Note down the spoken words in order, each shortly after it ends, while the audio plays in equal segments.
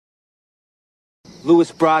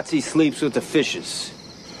Louis Brazzi sleeps with the fishes.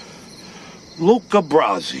 Luca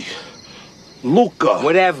Brasi. Luca.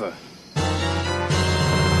 Whatever.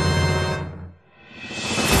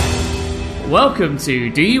 Welcome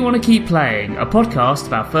to Do You Want to Keep Playing, a podcast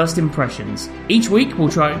about first impressions. Each week we'll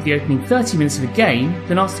try out the opening 30 minutes of a game,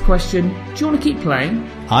 then ask the question, do you want to keep playing?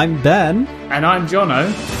 I'm Ben. And I'm Jono.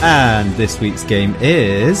 And this week's game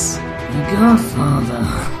is... The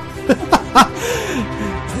Godfather.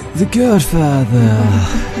 The Godfather.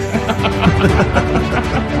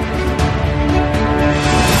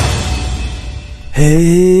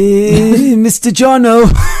 Hey, Mr.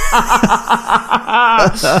 Jono.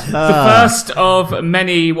 The first of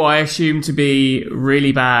many what I assume to be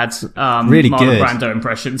really bad really Marlon good Brando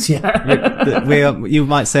impressions. Yeah. You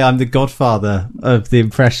might say I'm the Godfather of the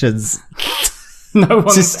impressions. No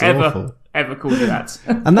one's awful. ever called you that.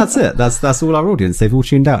 And that's it. That's all our audience. They've all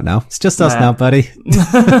tuned out now. It's just us now, buddy.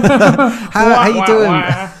 How you doing?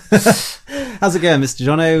 How's it going, Mr.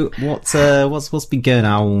 Jono? What's been going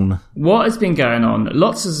on? What has been going on?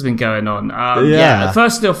 Lots has been going on. Yeah.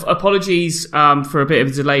 First off, apologies for a bit of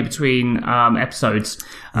a delay between episodes.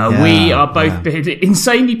 We are both been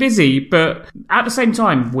insanely busy, but at the same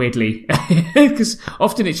time, weirdly, because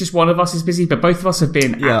often it's just one of us is busy, but both of us have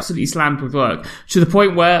been absolutely slammed with work to the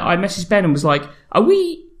point where I messaged Ben and was like, Are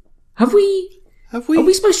we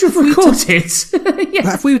supposed to have recorded?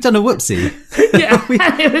 Yeah. Have we done a whoopsie? Yeah.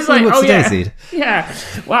 It was like, oh yeah. Daisied? Yeah.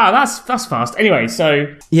 Wow, that's fast. Anyway,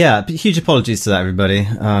 so. Yeah, huge apologies to that, everybody.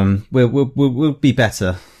 We'll be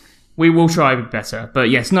better. We will try to be better. But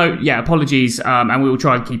yes, apologies. And we will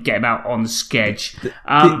try and keep getting out on the schedule.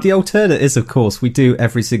 The alternate is, of course, we do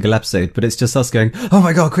every single episode, but it's just us going, oh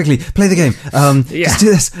my God, quickly, play the game. Just do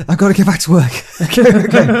this. I've got to get back to work. Okay.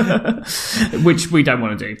 Which we don't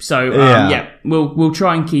want to do. So, we'll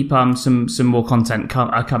try and keep some more content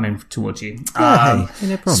coming towards you. Hey,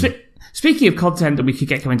 no problem. Speaking of content that we could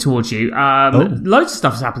get coming towards you, loads of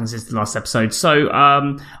stuff has happened since the last episode. So,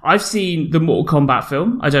 I've seen the Mortal Kombat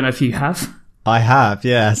film. I don't know if you have. I have,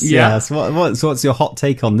 yes. What's your hot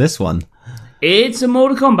take on this one? It's a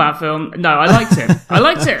Mortal Kombat film. No, I liked it. I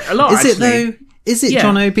liked it a lot, Is it though? Is it,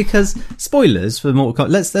 Jono? Because spoilers for Mortal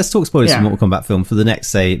Kombat. Let's talk spoilers for Mortal Kombat film for the next,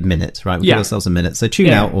 say, minute, right? We'll give ourselves a minute. So tune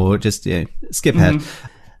out or just, skip ahead. Mm-hmm.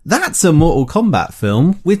 That's a Mortal Kombat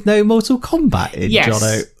film with no Mortal Kombat in,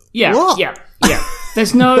 Jono. Yeah, what? yeah.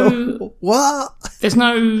 There's no what? There's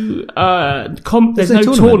no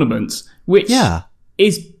tournament, which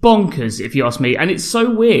is bonkers if you ask me. And it's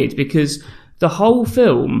so weird because the whole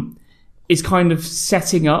film is kind of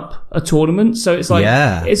setting up a tournament. So it's like,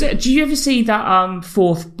 do you ever see that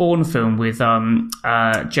Fourth Bourne film with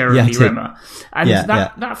Jeremy Renner? And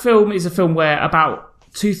that film is a film where about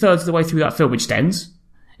 2/3 of the way through that film it just ends.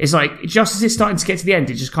 It's like, just as it's starting to get to the end,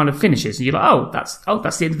 it just kind of finishes. And you're like, that's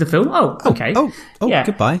the end of the film? Oh, okay.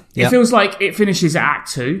 Goodbye. It feels like it finishes at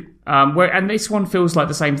Act 2. And this one feels like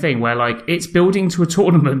the same thing, where like it's building to a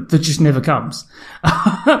tournament that just never comes.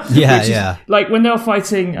 Like when they're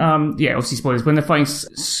fighting, obviously spoilers, when they're fighting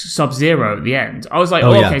Sub-Zero at the end, I was like,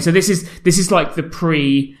 okay, so this is like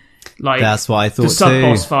the that's what I thought, the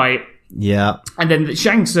sub-boss fight. Yeah. And then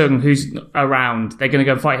Shang Tsung, who's around, they're going to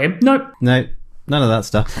go and fight him? Nope. No. None of that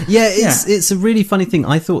stuff. Yeah, it's a really funny thing.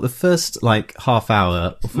 I thought the first half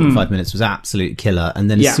hour or 45 minutes was absolute killer,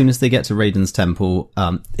 and then as soon as they get to Raiden's temple,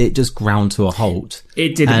 it just ground to a halt.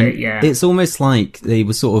 It did a bit, yeah. It's almost like they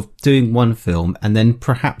were sort of doing one film, and then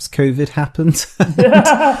perhaps COVID happened,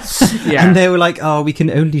 and they were like, "Oh, we can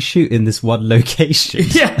only shoot in this one location,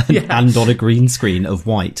 and on a green screen of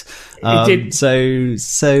white." It did.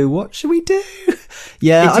 So what should we do?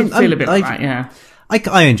 Yeah, it did feel a bit like that. Yeah.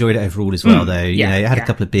 I enjoyed it overall as well, though. You know, I had a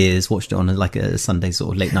couple of beers, watched it on a Sunday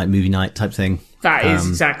sort of late night movie night type thing. That is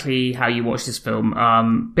exactly how you watch this film.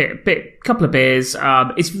 Couple of beers.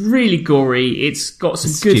 It's really gory. It's got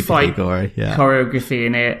some good fight choreography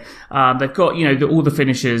in it. They've got, all the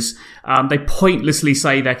finishers. They pointlessly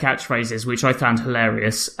say their catchphrases, which I found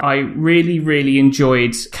hilarious. I really, really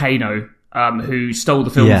enjoyed Kano, who stole the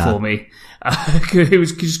film for me. He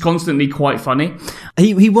was just constantly quite funny.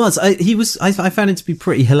 He was. I found him to be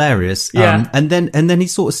pretty hilarious. And then he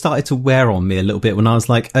sort of started to wear on me a little bit when I was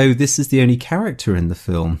like, oh, this is the only character in the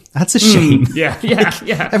film. That's a shame. Yeah.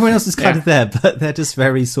 Everyone else is kind of there, but they're just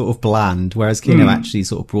very sort of bland. Whereas Kano actually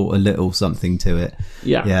sort of brought a little something to it.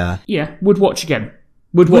 Yeah. Would watch again.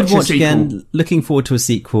 Would watch again. Looking forward to a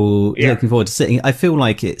sequel. Yeah. Looking forward to sitting. I feel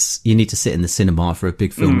like you need to sit in the cinema for a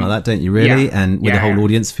big film like that, don't you? Really, and with the whole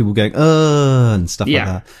audience, people going and stuff like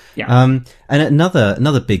that. Yeah. And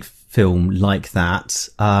another big film like that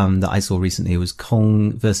that I saw recently. It was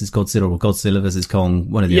Kong versus Godzilla, or Godzilla versus Kong,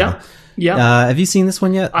 one of the other. Yeah. Have you seen this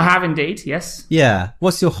one yet? I have indeed, yes. Yeah.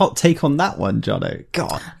 What's your hot take on that one, Jono?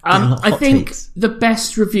 God. I think the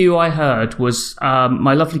best review I heard was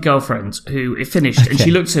my lovely girlfriend, who it finished, and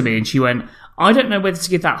she looked at me and she went, I don't know whether to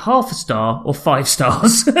give that 0.5 star or 5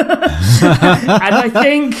 stars. And I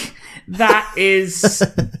think that is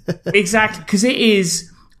exactly, because it is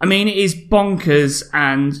bonkers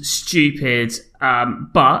and stupid,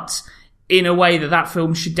 but in a way that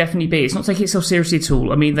film should definitely be. It's not taking itself seriously at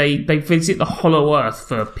all. I mean, they visit the Hollow Earth,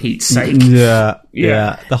 for Pete's sake. Yeah.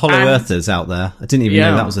 The Hollow Earthers out there. I didn't even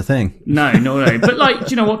know that was a thing. No. But like,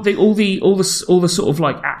 do you know what? All the sort of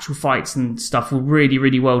like actual fights and stuff were really,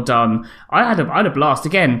 really well done. I had a blast.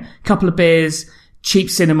 Again, couple of beers,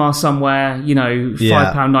 cheap cinema somewhere,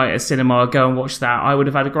 £5 night at cinema, go and watch that. I would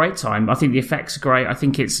have had a great time. I think the effects are great. I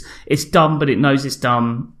think it's dumb, but it knows it's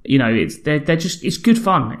dumb. It's good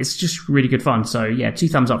fun. It's just really good fun. So yeah, 2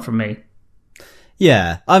 thumbs up from me.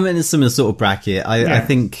 Yeah, I'm in a similar sort of bracket. I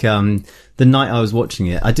think the night I was watching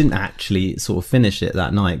it, I didn't actually sort of finish it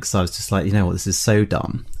that night because I was just like, you know what, this is so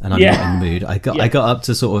dumb, and I'm not in the mood. I got up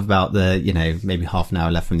to sort of about the, maybe half an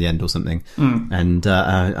hour left from the end or something, and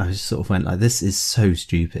I just sort of went like, this is so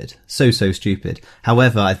stupid, so stupid.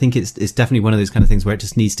 However, I think it's definitely one of those kind of things where it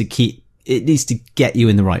just needs to get you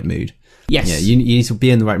in the right mood. Yes. Yeah, you need to be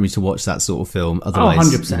in the right mood to watch that sort of film.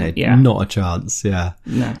 Otherwise, 100%, not a chance. Yeah.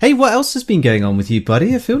 No. Hey, what else has been going on with you,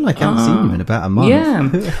 buddy? I feel like I haven't seen you in about a month. Yeah.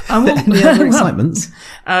 Any other excitements?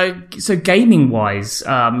 So gaming wise,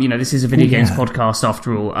 this is a video games podcast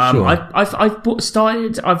after all. Sure.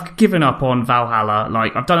 I've given up on Valhalla.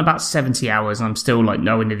 Like, I've done about 70 hours and I'm still like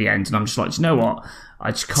nowhere near the end. And I'm just like, you know what? I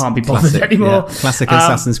just can't be bothered anymore. Yeah. Classic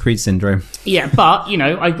Assassin's Creed syndrome. Yeah, but,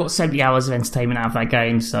 I've got 70 hours of entertainment out of that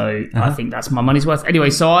game, so I think that's my money's worth. Anyway,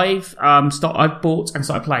 so I've bought and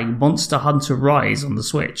started playing Monster Hunter Rise on the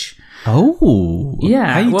Switch. Oh. Yeah.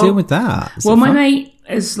 How are you doing with that? Well, my mate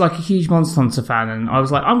is like a huge Monster Hunter fan, and I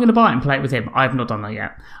was like, I'm going to buy it and play it with him. I have not done that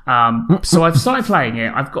yet. So I've started playing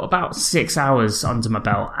it. I've got about 6 hours under my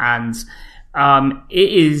belt, and it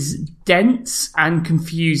is dense and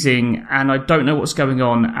confusing, and I don't know what's going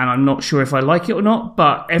on, and I'm not sure if I like it or not,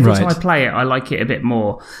 but every time I play it, I like it a bit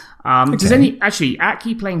more. Does at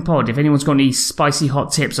Keep Playing Pod, if anyone's got any spicy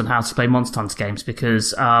hot tips on how to play Monster Hunter games,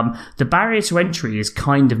 because the barrier to entry is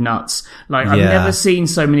kind of nuts. Like, I've never seen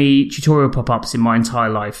so many tutorial pop-ups in my entire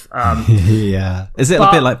life. Yeah. Is it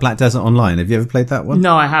a bit like Black Desert Online? Have you ever played that one?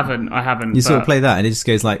 No, I haven't. You sort of play that and it just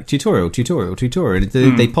goes like tutorial, and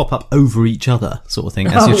they pop up over each other sort of thing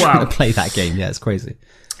as you're trying to play that game. Yeah, it's crazy.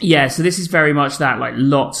 Yeah, so this is very much that, like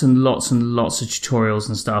lots and lots and lots of tutorials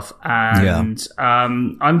and stuff. And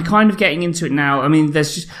I'm kind of getting into it now. I mean, the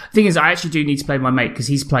thing is, I actually do need to play my mate because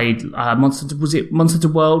he's played Monster Hunter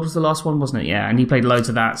World was the last one, wasn't it? Yeah, and he played loads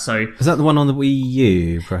of that. So is that the one on the Wii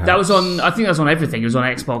U? Perhaps I think that was on everything. It was on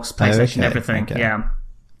Xbox, PlayStation, everything. Okay. Yeah.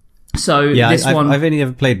 So I've only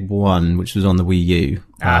ever played one, which was on the Wii U.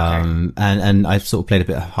 And I've sort of played a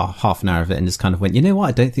bit, half an hour of it, and just kind of went, you know what?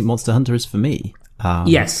 I don't think Monster Hunter is for me.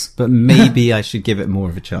 Yes, but maybe I should give it more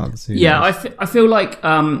of a chance. I feel like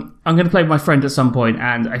I'm going to play with my friend at some point,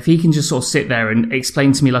 and if he can just sort of sit there and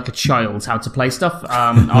explain to me like a child how to play stuff,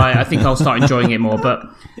 I think I'll start enjoying it more. But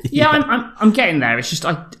I'm getting there. It's just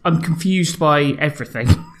I'm confused by everything.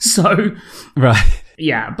 So right.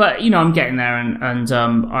 Yeah, but I'm getting there, and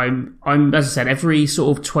I'm as I said, every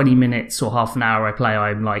sort of 20 minutes or half an hour I play,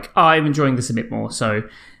 I'm like, I'm enjoying this a bit more. So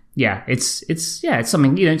yeah, it's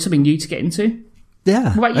something something new to get into.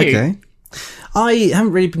 Yeah. What about you? Okay. I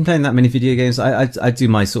haven't really been playing that many video games. I do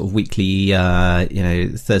my sort of weekly,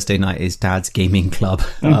 Thursday night is Dad's Gaming Club.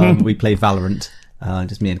 We play Valorant.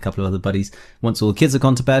 Just me and a couple of other buddies. Once all the kids have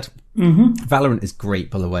gone to bed. Valorant is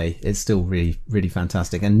great, by the way. It's still really, really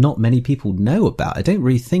fantastic. And not many people know about it. I don't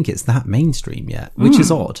really think it's that mainstream yet, which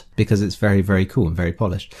is odd because it's very, very cool and very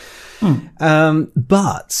polished.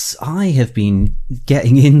 But I have been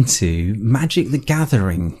getting into Magic the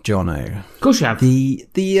Gathering, Jono. Of course you have.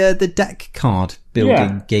 The deck card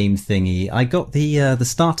building game thingy. I got the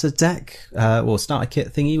starter deck or starter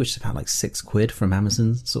kit thingy, which is about like £6 from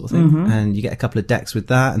Amazon sort of thing, and you get a couple of decks with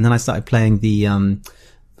that. And then I started playing the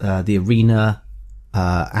Arena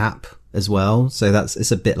app as well. So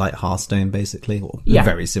it's a bit like Hearthstone basically, or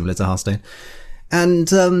very similar to Hearthstone.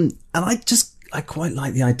 And I quite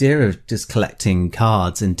like the idea of just collecting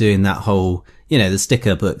cards and doing that whole, the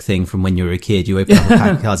sticker book thing from when you were a kid. You open up a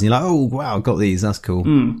pack of cards and you're like, oh, wow, I've got these. That's cool.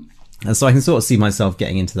 And so I can sort of see myself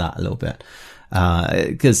getting into that a little bit.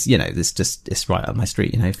 Because, it's right up my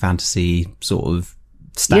street, fantasy sort of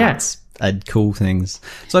stats, and cool things.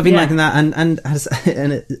 So I've been liking that, and has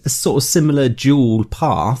a sort of similar dual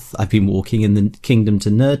path I've been walking in the Kingdom to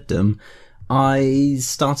Nerddom. I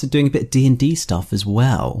started doing a bit of D&D stuff as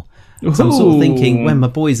well. So I'm sort of thinking, when my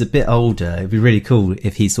boy's a bit older, it'd be really cool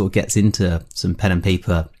if he sort of gets into some pen and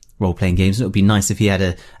paper role-playing games. It would be nice if he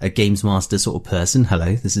had a games master sort of person,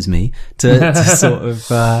 hello, this is me, to sort of,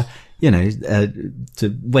 to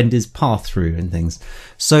wend his path through and things.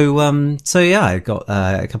 So yeah, I got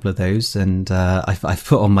a couple of those, and I've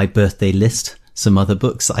put on my birthday list some other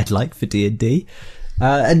books that I'd like for D&D.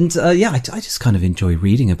 I just kind of enjoy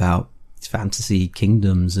reading about fantasy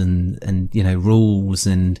kingdoms and rules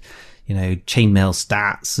and chainmail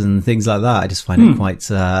stats and things like that. I just find it quite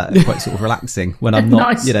sort of relaxing when I'm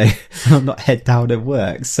not I'm not head down at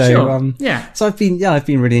work. So so I've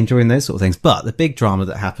been really enjoying those sort of things. But the big drama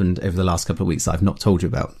that happened over the last couple of weeks that I've not told you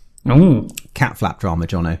about. Cat flap drama,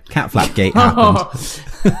 Jono. Cat flap gate happened.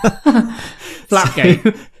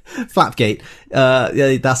 Flapgate. Flapgate.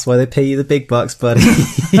 That's why they pay you the big bucks, buddy.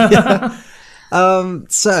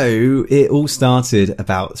 So it all started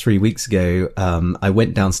about 3 weeks ago. I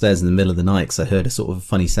went downstairs in the middle of the night because I heard a sort of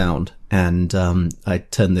funny sound, and I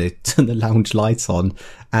turned the lounge lights on,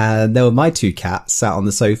 and there were my two cats sat on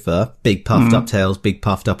the sofa, big puffed up tails, big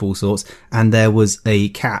puffed up all sorts, and there was a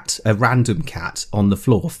random cat on the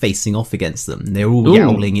floor facing off against them. And they were all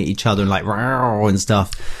yowling at each other and like row and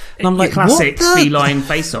stuff. And I'm like, classic feline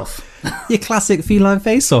face-off. Your classic feline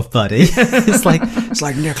face-off, buddy. It's like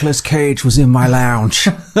Nicolas Cage was in my lounge.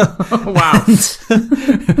 Wow.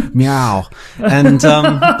 Meow. And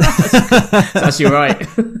that's you right.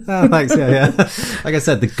 Oh, thanks. Yeah. Like I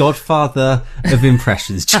said, the godfather of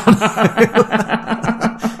impressions, John.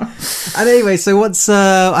 And anyway, so once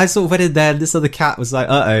I sort of went in there, and this other cat was like,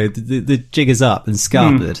 the jig is up, and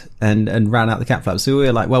scarpered and ran out the cat flap. So we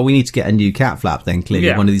were like, well, we need to get a new cat flap then,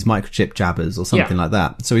 clearly, one of these microchip jabbers or something like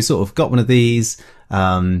that. So we sort of got one of these,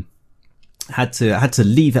 had to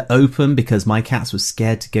leave it open because my cats were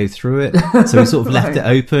scared to go through it. So we sort of left it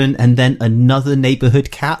open, and then another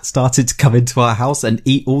neighborhood cat started to come into our house and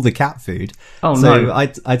eat all the cat food. So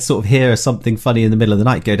I'd sort of hear something funny in the middle of the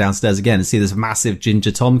night, go downstairs again and see this massive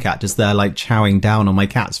ginger tomcat just there like chowing down on my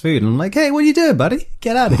cat's food. And I'm like, hey, what are you doing, buddy?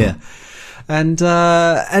 Get out of here. And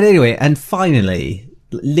anyway, and finally,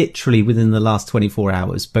 literally within the last 24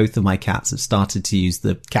 hours, both of my cats have started to use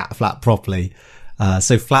the cat flap properly.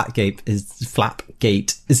 So Flapgate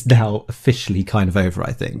is now officially kind of over,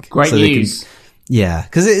 I think. Great news.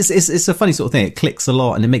 Because it's a funny sort of thing. It clicks a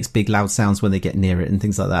lot and it makes big loud sounds when they get near it and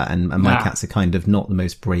things like that. And my cats are kind of not the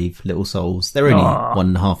most brave little souls. They're only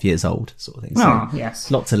 1.5 years old, sort of thing. So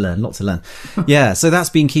yes. Lot to learn. Yeah, so that's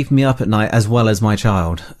been keeping me up at night as well as my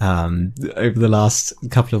child over the last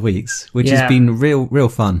couple of weeks, which has been real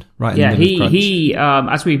fun. Right. In the middle of crunch. He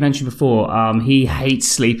as we mentioned before, he hates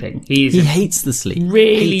sleeping. He hates the sleep.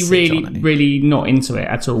 Really not into it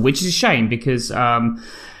at all, which is a shame because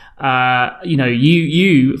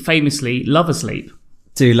you famously love a sleep.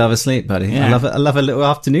 Do love a sleep, buddy. Yeah. I love a little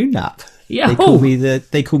afternoon nap. Yeah. They call me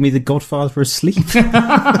the godfather of sleep.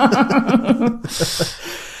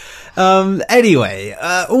 Anyway,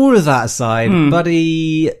 all of that aside,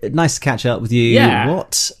 buddy, nice to catch up with you. Yeah.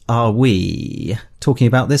 What are we talking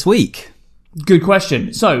about this week? Good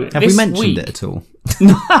question. So, have we mentioned it at all?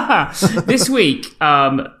 This week,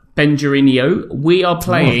 Benjarinho, we are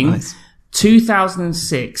playing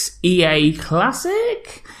 2006 EA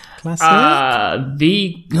Classic?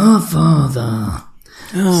 The Godfather.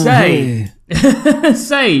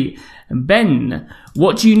 Say, Ben,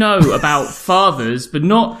 what do you know about fathers, but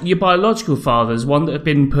not your biological fathers, one that have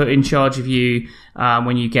been put in charge of you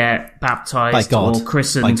when you get baptized or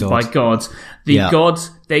christened by God? Your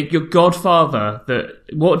godfather.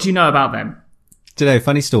 What do you know about them? Do you know,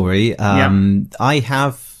 funny story. I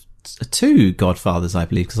have 2 godfathers, I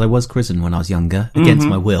believe, because I was christened when I was younger against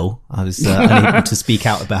my will. I was unable to speak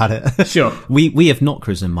out about it. Sure. We have not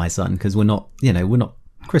christened my son because we're not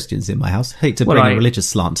Christians in my house. I hate to bring a religious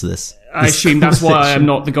slant to this. I assume that's why I'm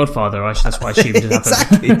not the godfather. That's why I assumed it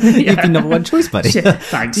happened. Exactly. You've been number one choice, buddy.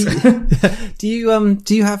 Thanks. Do you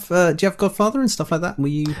have godfather and stuff like that? Were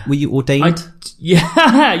you ordained? Is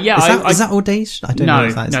that ordained? I don't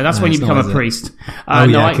know. That's when you become a priest.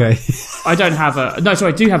 Okay. I don't have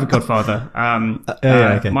I do have a godfather.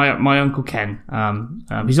 Okay. My uncle Ken.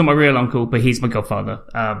 He's not my real uncle, but he's my godfather.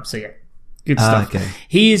 So yeah. Good stuff. Okay.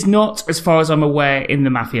 He is not, as far as I'm aware, in the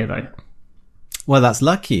Mafia, though. Well, that's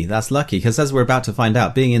lucky, because as we're about to find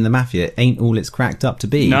out, being in the Mafia ain't all it's cracked up to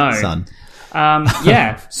be, son.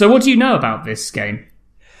 So what do you know about this game?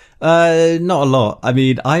 Not a lot. I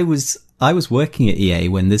mean, I was I was working at EA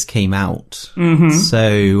when this came out. Mm-hmm.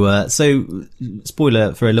 So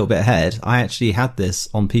spoiler for a little bit ahead, I actually had this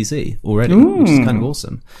on PC already, which is kind of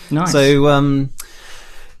awesome. Nice.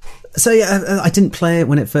 So yeah, I didn't play it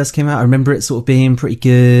when it first came out. I remember it sort of being pretty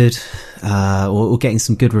good, or getting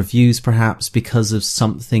some good reviews, perhaps because of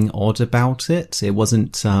something odd about it. It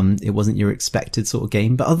wasn't your expected sort of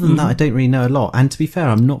game. But other than that, I don't really know a lot. And to be fair,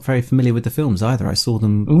 I'm not very familiar with the films either. I saw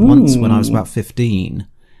them once when I was about 15,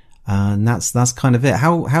 and that's kind of it.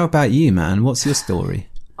 How about you, man? What's your story?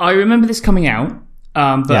 I remember this coming out,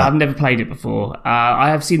 but I've never played it before.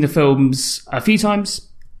 I have seen the films a few times.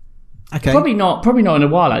 Okay. Probably not in a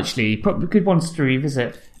while, actually. Probably good ones to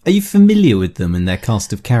revisit. Are you familiar with them and their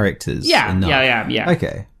cast of characters? Yeah.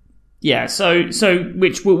 Okay. Yeah, so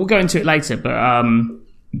which we'll go into it later, but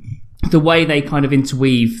the way they kind of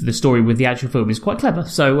interweave the story with the actual film is quite clever.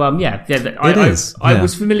 So I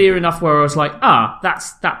was familiar enough where I was like,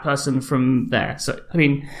 that's that person from there. So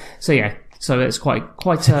so it's quite.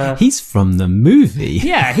 He's from the movie.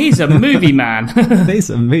 Yeah, he's a movie man. He's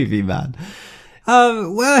a movie man.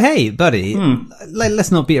 Well, hey, buddy,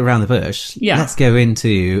 let's not beat around the bush. Yeah. Let's go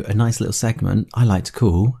into a nice little segment I like to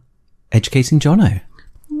call Educating Jono.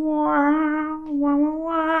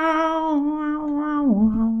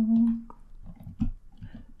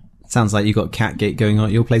 Sounds like you got Catgate going on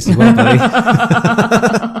at your place as well, buddy.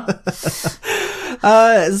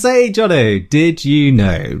 Say, Jono, did you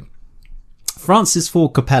know Francis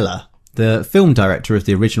Ford Coppola, the film director of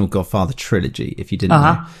the original Godfather trilogy, if you didn't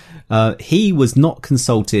know, he was not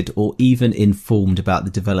consulted or even informed about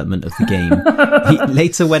the development of the game. He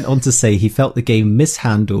later went on to say he felt the game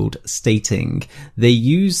mishandled, stating, "They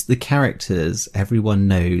use the characters everyone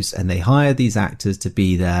knows and they hire these actors to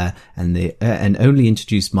be there and only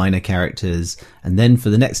introduce minor characters. And then for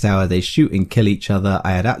the next hour, they shoot and kill each other.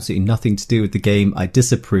 I had absolutely nothing to do with the game. I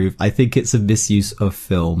disapprove. I think it's a misuse of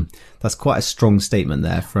film." That's quite a strong statement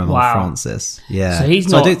there from Francis. Yeah.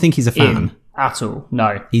 So I don't think he's a fan. At all,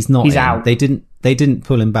 no. He's not. He's out. They didn't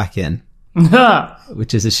pull him back in,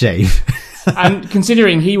 which is a shame. And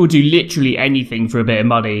considering he will do literally anything for a bit of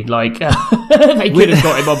money, like they could have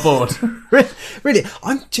got him on board. Really,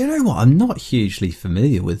 do you know what? I'm not hugely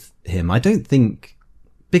familiar with him. I don't think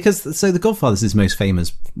because The Godfather is his most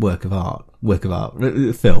famous work of art,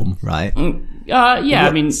 film, right? Yeah.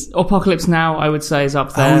 I mean, Apocalypse Now, I would say, is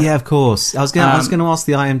up there. Oh yeah, of course. I was going to ask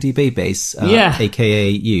the IMDb base, aka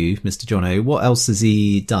you, Mr. Jono. What else has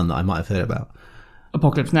he done that I might have heard about?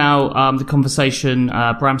 Apocalypse Now, The Conversation,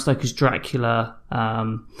 Bram Stoker's Dracula.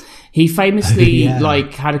 He famously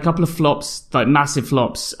had a couple of flops, like massive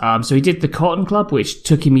flops. So he did The Cotton Club, which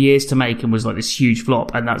took him years to make and was like this huge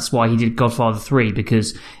flop, and that's why he did Godfather 3,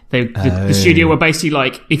 because the studio were basically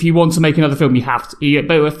like, if you want to make another film, you have to.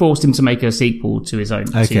 They were forced him to make a sequel to his own,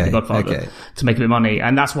 to The Godfather, to make a bit of money,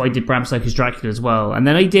 and that's why he did Bram Stoker's Dracula as well. And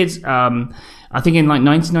then he did, I think in like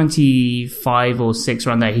 1995 or 6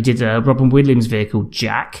 around there, he did a Robin Williams vehicle,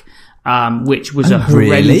 Jack. Which was a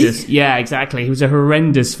horrendous, yeah, exactly. It was a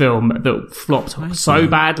horrendous film that flopped so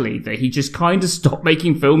badly that he just kind of stopped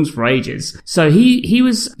making films for ages. So he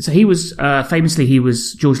was famously, he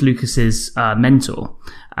was George Lucas's, mentor,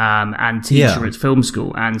 and teacher at film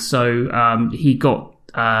school. And so, he got,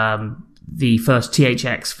 the first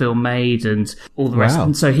THX film made and all the rest.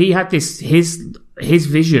 And so he had his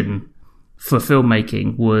vision for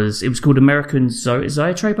filmmaking was called American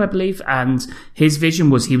Zoetrope, I believe, and his vision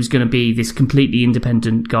was he was going to be this completely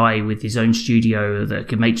independent guy with his own studio that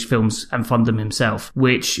could make films and fund them himself,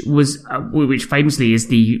 which famously is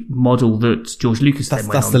the model that George Lucas then went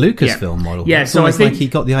on. That's the Lucasfilm model. Yeah, so I think he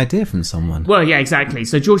got the idea from someone. Well, yeah, exactly.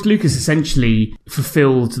 So George Lucas essentially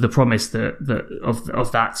fulfilled the promise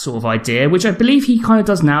of that sort of idea, which I believe he kind of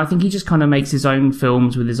does now. I think he just kind of makes his own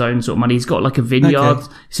films with his own sort of money. He's got like a vineyard,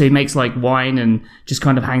 so he makes like wine and just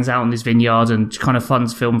kind of hangs out in this vineyard and kind of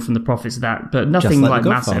funds film from the profits of that, but nothing like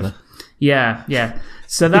massive. Yeah.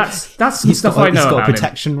 So that's some stuff I know about him. He's got a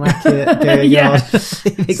protection racket going on.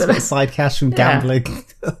 He's got side cash from gambling.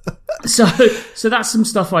 So that's some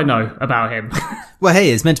stuff I know about him. Well,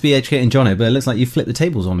 hey, it's meant to be Educating Jono, but it looks like you flipped the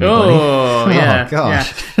tables on me, buddy. Yeah. Oh,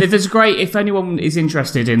 gosh. Yeah. If anyone is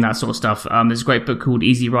interested in that sort of stuff, there's a great book called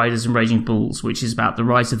Easy Riders and Raging Bulls, which is about the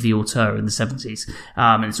rise of the auteur in the 70s.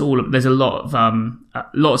 And there's a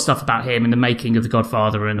lot of stuff about him and the making of The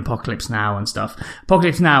Godfather and Apocalypse Now and stuff.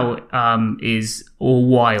 Apocalypse Now, is a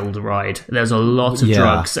wild ride. There's a lot of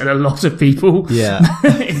drugs and a lot of people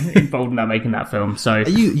involved in making that film. So are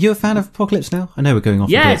you a fan of Apocalypse Now? I know we're going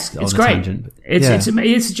off it's great. Tangent,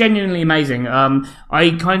 it's genuinely amazing. I'm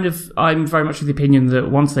very much of the opinion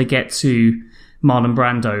that once they get to Marlon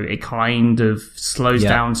Brando, it kind of slows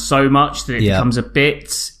down so much that it becomes a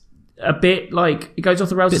bit like it goes off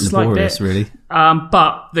the rails a slight bit. Really.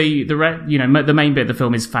 But the main bit of the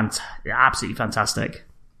film is absolutely fantastic.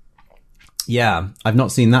 Yeah, I've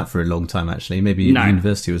not seen that for a long time, actually. Maybe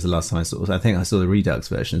University was the last time I saw it. I think I saw the Redux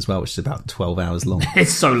version as well, which is about 12 hours long.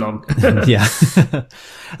 It's so long. Yeah.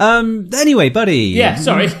 Anyway, buddy. Yeah,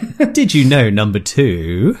 sorry. Did you know, number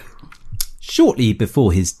 2? Shortly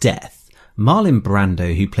before his death, Marlon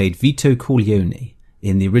Brando, who played Vito Corleone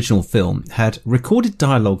in the original film, had recorded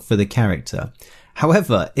dialogue for the character.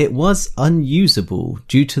 However, it was unusable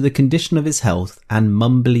due to the condition of his health and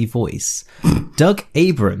mumbly voice. Doug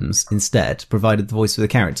Abrams instead provided the voice for the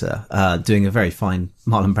character, doing a very fine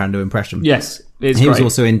Marlon Brando impression. Yes, it's He great. was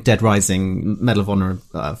also in Dead Rising, Medal of Honor,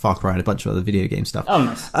 Far Cry, and a bunch of other video game stuff. Oh,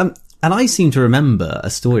 nice. And I seem to remember a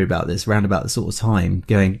story about this around about the sort of time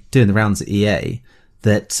doing the rounds at EA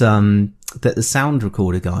that the sound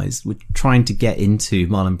recorder guys were trying to get into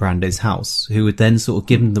Marlon Brando's house, who would then sort of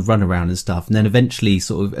give him the runaround and stuff, and then eventually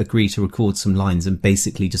sort of agree to record some lines and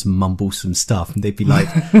basically just mumble some stuff, and they'd be like,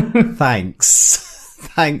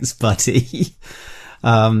 thanks, buddy.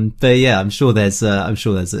 But yeah, I'm sure there's a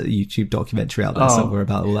YouTube documentary out there somewhere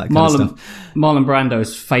about all that kind of stuff. Marlon Brando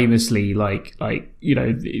is famously like, you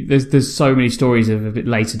know, there's so many stories of a bit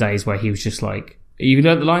later days where he was just like, are you going to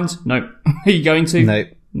learn the lines? No. Are you going to? No.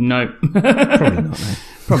 No. Probably not, no.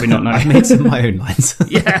 Probably not, no. I've made some of my own lines.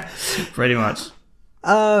 Yeah, pretty much.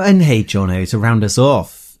 And hey, Jono, to round us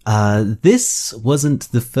off, this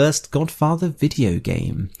wasn't the first Godfather video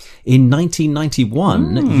game. In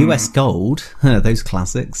 1991, US Gold, those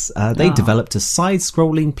classics, they developed a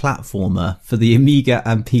side-scrolling platformer for the Amiga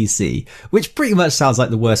and PC, which pretty much sounds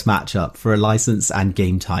like the worst matchup for a license and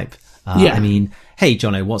game type. I mean, hey,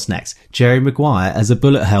 Jono, what's next? Jerry Maguire as a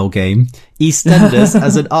bullet hell game, EastEnders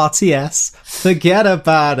as an RTS. Forget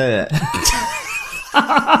about it.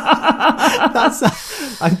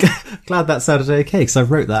 I'm glad that sounded okay, because I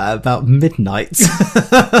wrote that at about midnight.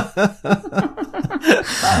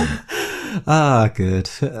 Good.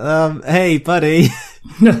 Hey, buddy,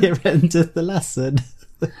 you're into the lesson.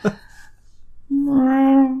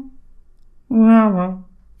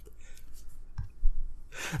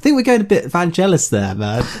 I think we're going a bit Vangelis there,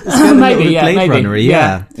 man. It's going maybe, a Blade Runner,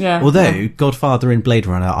 yeah. Although Godfather in Blade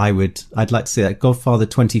Runner, I'd like to see that. Godfather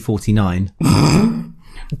 2049.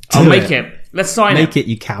 I'll make it. Let's sign Make it,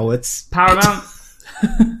 you cowards. Paramount.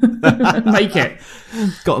 Make it.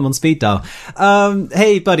 Got them on speed dial.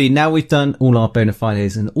 Hey, buddy, now we've done all our bona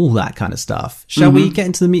fides and all that kind of stuff. Shall we get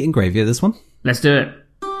into the meat and gravy of this one? Let's do it.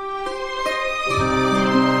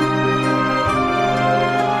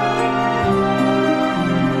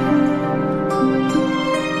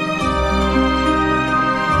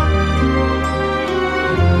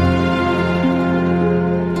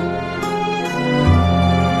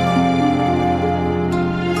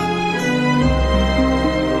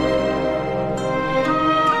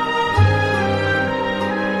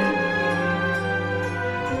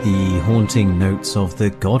 Haunting notes of The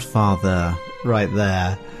Godfather right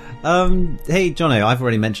there. Hey, Jono, I've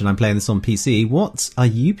already mentioned I'm playing this on PC. What are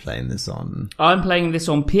you playing this on? I'm playing this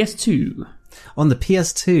on PS2. On the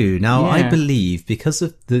PS2. Now, I believe because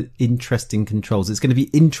of the interesting controls, it's going to be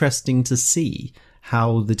interesting to see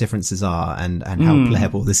how the differences are and how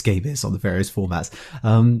playable this game is on the various formats.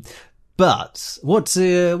 But what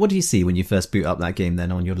do you see when you first boot up that game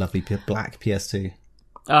then on your lovely black PS2?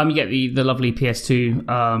 You get the lovely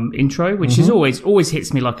PS2 intro, which is always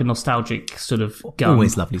hits me like a nostalgic sort of gun.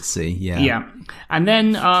 Always lovely to see, yeah. Yeah. And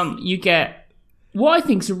then you get what I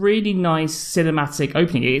think is a really nice cinematic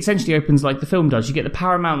opening. It essentially opens like the film does. You get the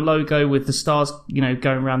Paramount logo with the stars, you know,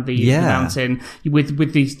 going around the mountain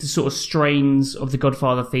with these sort of strains of the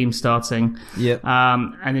Godfather theme starting. Yep.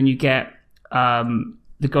 And then you get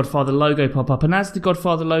the Godfather logo pop up, and as the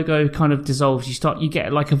Godfather logo kind of dissolves, you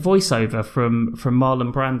get like a voiceover from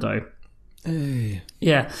Marlon Brando. Hey.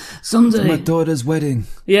 Yeah. Someday. It's my daughter's wedding.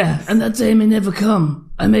 Yeah, and that day may never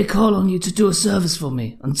come. I may call on you to do a service for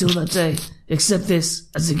me. Until that day, accept this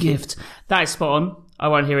as a gift. That is spot on. I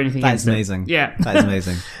won't hear anything That's against amazing. it. Yeah. That is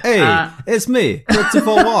amazing. Hey, it's me,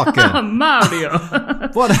 Christopher Walken. Mario.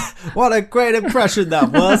 What a great impression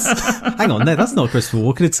that was. Hang on, no, that's not Christopher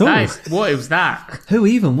Walken at all. What was that? Who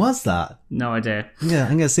even was that? No idea. Yeah,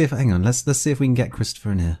 I'm gonna see if. Hang on, let's see if we can get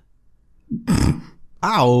Christopher in here.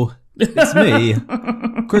 Ow! It's me,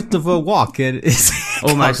 Christopher Walken.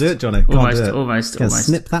 Almost. Can't do it, Johnny. Almost.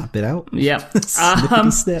 Snip that bit out. Yep.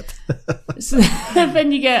 Snip. So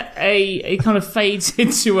then you get a kind of fades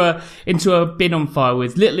into a bin on fire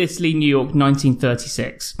with Little Italy, New York,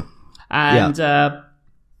 1936, and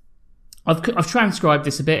I've transcribed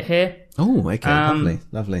this a bit here. Oh, okay,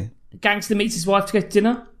 lovely. Gangster meets his wife to go to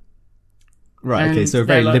dinner. Right, okay, so a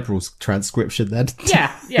very liberal transcription then.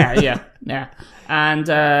 Yeah.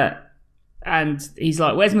 And he's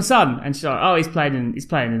like, "Where's my son?" And she's like, "Oh, he's playing in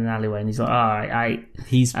an alleyway." And he's like, "All right."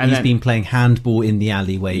 He's been playing handball in the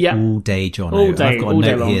alleyway all day, John. All day, I've got a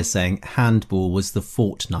note here saying handball was the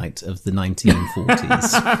Fortnite of the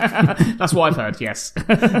 1940s. That's what I've heard. Yes.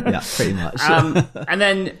 Yeah, pretty much. And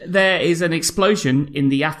then there is an explosion in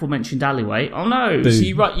the aforementioned alleyway. Oh no! Boom. So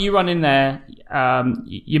you run in there.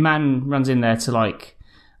 Your man runs in there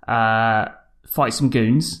to fight some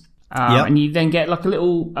goons. And you then get like a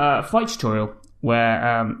little fight tutorial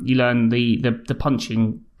where you learn the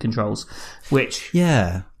punching controls, which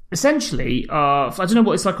essentially I don't know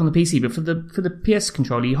what it's like on the PC, but for the PS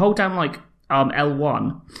controller, you hold down like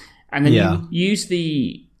L1, and then you use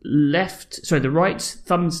the right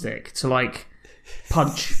thumbstick to like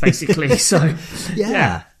punch basically. So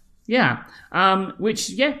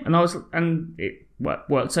and it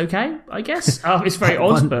works okay, I guess. It's very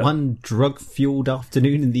odd. One drug-fueled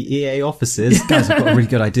afternoon in the EA offices. Guys, I've got a really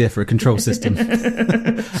good idea for a control system.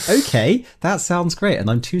 Okay, that sounds great, and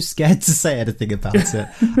I'm too scared to say anything about it.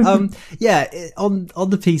 On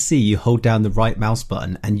the PC, you hold down the right mouse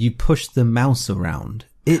button and you push the mouse around.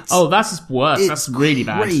 That's worse. That's really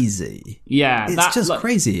bad. Crazy. Yeah, it's just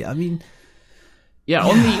crazy. I mean,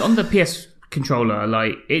 on the PS controller,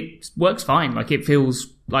 like it works fine. Like it feels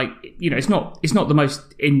like, it's not the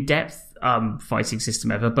most in-depth fighting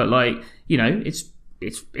system ever, but like, it's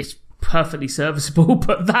perfectly serviceable.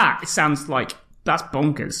 But it sounds like that's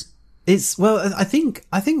bonkers. I think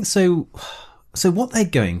so. So what they're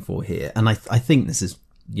going for here, and I think this is,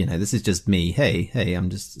 this is just me. Hey, I'm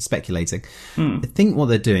just speculating. I think what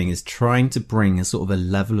they're doing is trying to bring a sort of a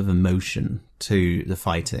level of emotion to the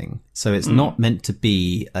fighting. So it's not meant to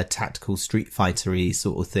be a tactical Street Fighter-y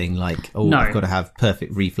sort of thing like, I've got to have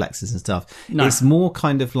perfect reflexes and stuff. No. It's more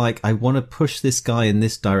kind of like, I want to push this guy in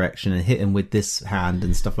this direction and hit him with this hand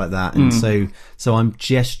and stuff like that. And so I'm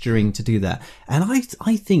gesturing to do that. And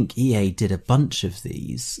I think EA did a bunch of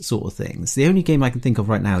these sort of things. The only game I can think of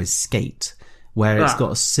right now is Skate, where it's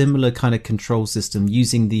got a similar kind of control system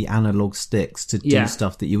using the analog sticks to do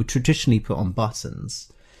stuff that you would traditionally put on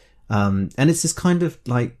buttons. And it's this kind of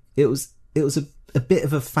like, it was a bit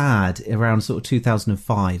of a fad around sort of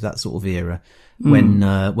 2005, that sort of era,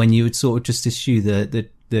 when you would sort of just eschew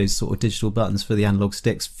those sort of digital buttons for the analog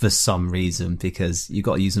sticks for some reason, because you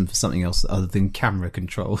got to use them for something else other than camera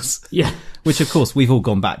controls. Yeah. Which of course we've all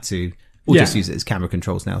gone back to. We'll just use it as camera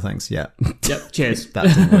controls now, thanks. Yeah. Yep. Cheers. That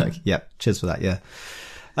didn't work. Yeah. Cheers for that. Yeah.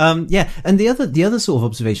 And the other sort of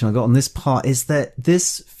observation I got on this part is that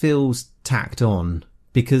this feels tacked on,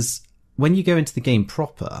 because when you go into the game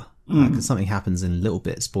proper, because something happens in a little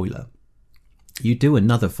bit, spoiler, you do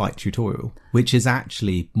another fight tutorial, which is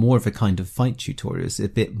actually more of a kind of fight tutorial. It's a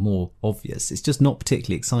bit more obvious. It's just not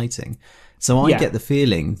particularly exciting. So I get the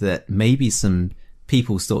feeling that maybe some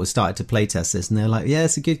people sort of started to playtest this and they're like, yeah,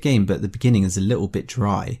 it's a good game, but the beginning is a little bit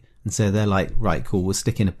dry. And so they're like, right, cool, we'll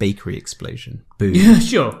stick in a bakery explosion. Boom. Yeah,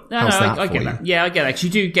 sure. I get that. Yeah, I get that. Because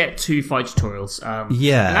you do get 2 fight tutorials.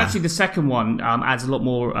 And actually the second one adds a lot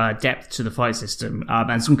more depth to the fight system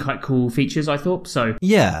and some quite cool features, I thought. So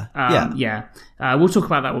Yeah. We'll talk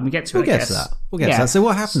about that when we get to it, We'll get to that. So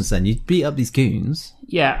what happens then? You beat up these goons.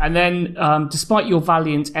 Yeah, and then despite your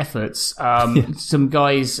valiant efforts, some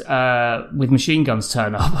guys with machine guns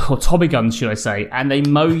turn up, or Tommy guns, should I say, and they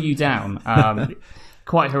mow you down.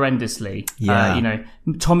 Quite horrendously. Yeah.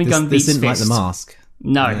 Tommy gun beats This isn't fist. like The Mask.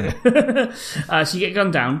 No. Yeah. So you get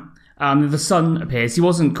gunned down. The sun appears. He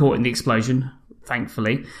wasn't caught in the explosion,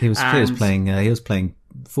 thankfully. He was playing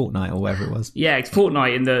Fortnite or whatever it was. Yeah, it's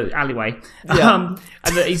Fortnite in the alleyway. Yeah.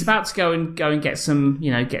 And he's about to go and get get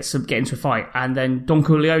into a fight. And then Don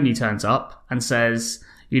Corleone turns up and says,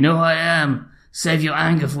 "You know who I am. Save your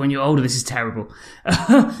anger for when you're older. This is terrible."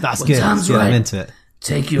 That's good. Right. I'm into it.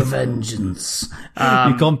 Take your vengeance.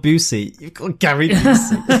 You've gone Busey. You've gone Gary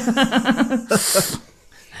Busey.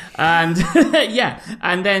 And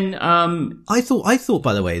and then I thought,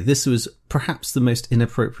 by the way, this was perhaps the most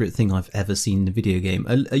inappropriate thing I've ever seen in a video game.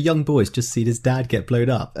 A young boy's just seen his dad get blown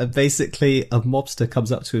up, and basically a mobster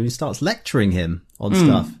comes up to him and starts lecturing him on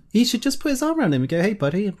stuff. He should just put his arm around him and go, "Hey,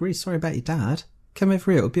 buddy, I'm really sorry about your dad. Come over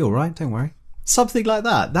here, it'll be all right. Don't worry." Something like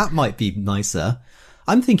that. That might be nicer.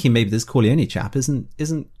 I'm thinking maybe this Corleone chap isn't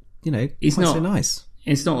he's quite so nice.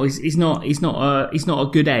 He's not a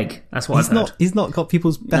good egg. That's what I've heard. He's not got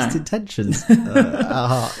people's best intentions.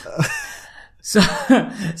 So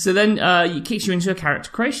then it kicks you into a character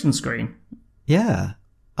creation screen. Yeah,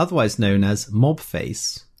 otherwise known as Mob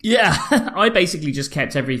Face. Yeah, I basically just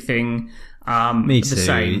kept everything Me too. the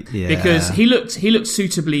same because he looked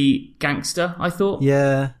suitably gangster, I thought.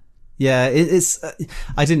 Yeah, it's.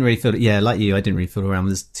 I didn't really feel. Yeah, like you, I didn't really fool around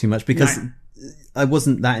with this too much because I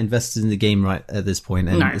wasn't that invested in the game right at this point,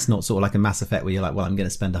 and it's not sort of like a Mass Effect where you're like, well, I'm going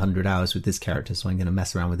to spend 100 hours with this character, so I'm going to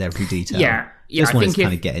mess around with every detail. Yeah. Just wanted to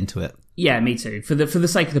kind of get into it. Yeah, me too. For the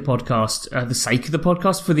sake of the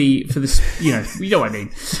podcast, for the you know what I mean.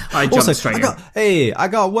 I jumped straight in. I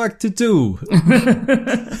got work to do.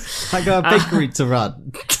 I got a bakery to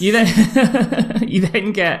run. You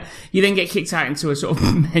then get kicked out into a sort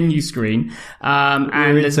of menu screen,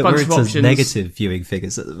 and there's a bunch of options. Negative viewing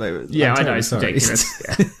figures at the moment. Yeah, I know, it's ridiculous.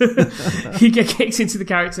 Yeah. You get kicked into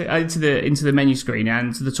the menu screen,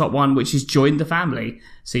 and to the top one, which is join the family.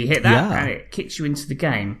 So you hit that, and it kicks you into the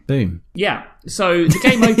game. Boom. Yeah. So the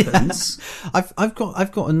game opens. I've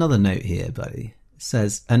got another note here, buddy. It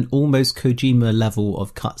says an almost Kojima level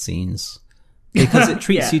of cutscenes because it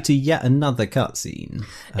treats you to yet another cutscene.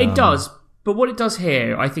 It does, but what it does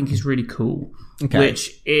here, I think, is really cool. Okay.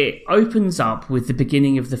 Which it opens up with the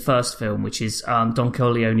beginning of the first film, which is Don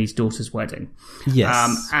Corleone's daughter's wedding.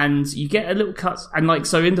 Yes. And you get a little cut, and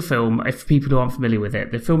so in the film, if people who aren't familiar with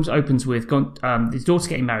it, the film opens with his daughter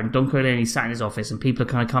getting married, and Don Corleone sat in his office, and people are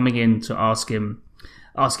kind of coming in to ask him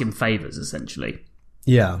favors, essentially.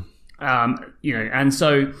 Yeah. And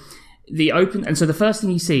so the first thing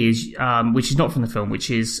you see is, which is not from the film, which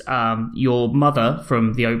is your mother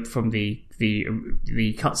from the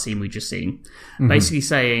cutscene we just seen, basically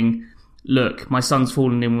saying, "Look, my son's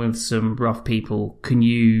fallen in with some rough people. Can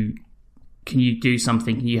you do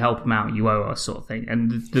something? Can you help him out? You owe us," sort of thing.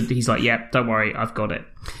 And he's like, "Yeah, don't worry, I've got it."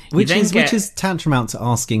 Which is tantamount to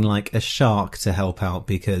asking like a shark to help out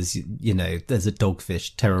because there's a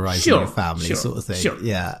dogfish terrorizing your family, sort of thing. Sure.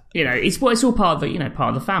 Yeah, it's all part of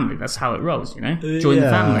the family. That's how it rolls. Join the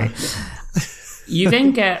family. You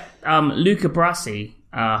then get Luca Brasi.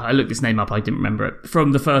 I looked this name up, I didn't remember it,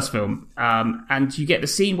 from the first film. And you get the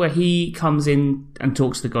scene where he comes in and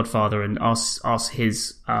talks to the Godfather and asks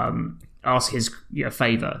his favour.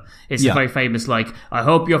 It's a very famous, I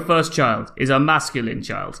hope your first child is a masculine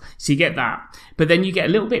child. So you get that. But then you get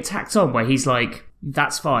a little bit tacked on where he's like,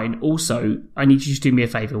 that's fine. Also, I need you to do me a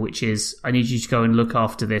favour, which is I need you to go and look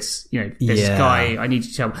after this, guy. I need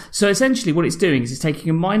you to tell. So essentially what it's doing is it's taking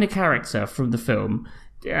a minor character from the film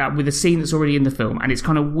with a scene that's already in the film, and it's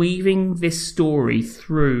kind of weaving this story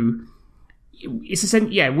through. It's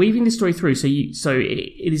essentially, weaving this story through, so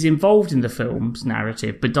it is involved in the film's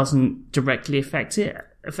narrative, but doesn't directly affect it.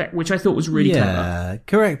 Which I thought was really clever.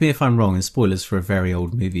 Correct me if I'm wrong, and spoilers for a very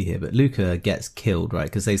old movie here, but Luca gets killed, right?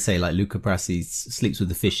 Because they say Luca Brasi sleeps with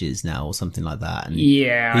the fishes now, or something like that. And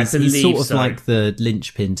he's sort of like the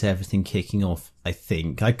linchpin to everything kicking off. I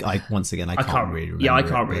think. I can't really remember. Yeah, I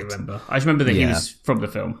can't really remember. I just remember that he was from the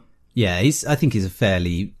film. Yeah, I think he's a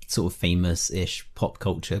fairly sort of famous-ish pop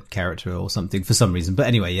culture character or something for some reason. But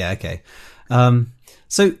anyway, yeah, okay.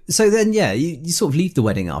 So then, you sort of leave the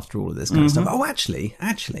wedding after all of this kind of stuff. Oh, actually,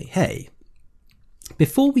 hey,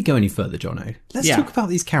 before we go any further, Jono, let's talk about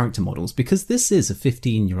these character models, because this is a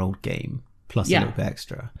 15-year-old game plus a little bit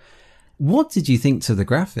extra. What did you think to the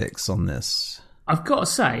graphics on this? I've got to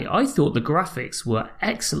say, I thought the graphics were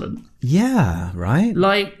excellent. Yeah, right?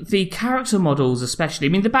 Like, the character models especially. I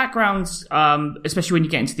mean, the backgrounds, especially when you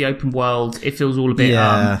get into the open world, it feels all a bit...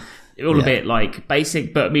 a bit like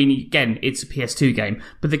basic, but I mean, again, it's a PS2 game.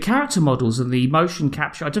 But the character models and the motion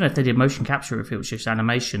capture, I don't know if they did motion capture or if it was just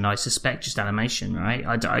animation. I suspect just animation, right?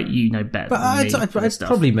 You know better than me. But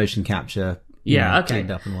probably motion capture. Okay.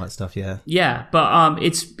 Cleaned up and all that stuff, yeah. Yeah, but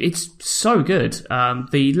it's so good.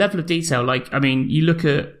 The level of detail, you look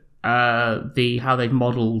at how they've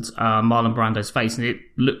modelled Marlon Brando's face, and it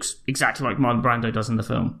looks exactly like Marlon Brando does in the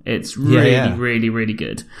film. It's really, really, really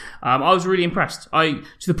good. I was really impressed. To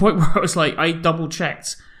the point where I was like, I double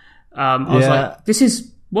checked. I was like, this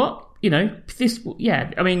is what? I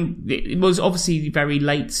mean, it was obviously very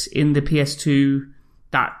late in the PS2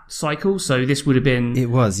 that cycle, so this would have been. It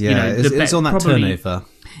was, yeah. It's on that turnover.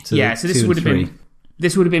 So this would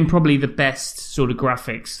have been probably the best sort of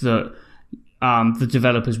graphics that the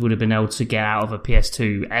developers would have been able to get out of a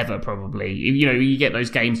PS2 ever, probably. You get those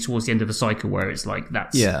games towards the end of the cycle where it's like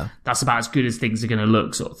that's about as good as things are going to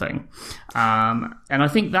look, sort of thing. And I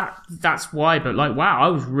think that's why. But wow, I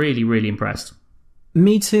was really, really impressed.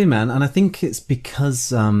 Me too, man. And I think it's because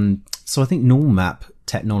so I think normal map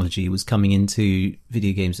technology was coming into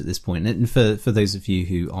video games at this point. And for those of you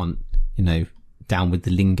who aren't down with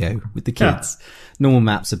the lingo with the kids, normal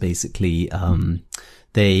maps are basically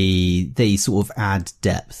they sort of add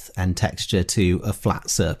depth and texture to a flat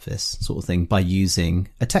surface sort of thing by using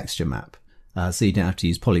a texture map. So you don't have to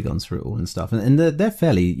use polygons for it all and stuff. And they're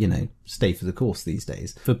fairly, stay for the course these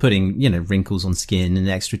days for putting, wrinkles on skin and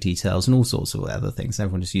extra details and all sorts of other things.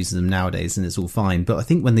 Everyone just uses them nowadays and it's all fine. But I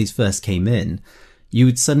think when these first came in,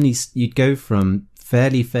 you'd go from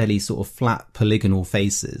fairly sort of flat polygonal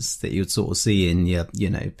faces that you'd sort of see in your,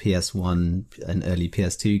 PS1 and early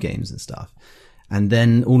PS2 games and stuff. And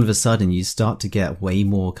then all of a sudden you start to get way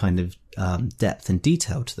more kind of depth and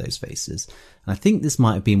detail to those faces. And I think this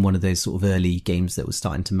might have been one of those sort of early games that was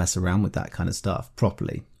starting to mess around with that kind of stuff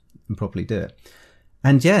properly do it.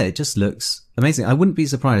 And yeah, it just looks amazing. I wouldn't be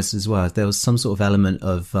surprised as well if there was some sort of element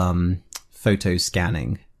of photo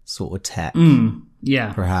scanning sort of tech.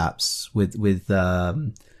 Perhaps with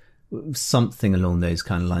something along those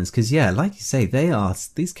kind of lines, because like you say,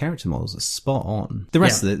 these character models are spot on. The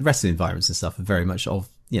rest of the environments and stuff are very much of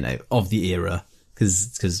the era,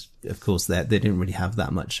 because of course they didn't really have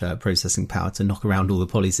that much processing power to knock around all the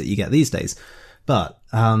polys that you get these days. But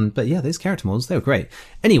yeah, those character models, they were great.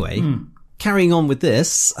 Anyway, carrying on with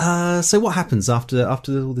this, so what happens after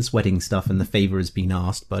all this wedding stuff and the favour has been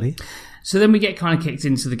asked, buddy? So then we get kind of kicked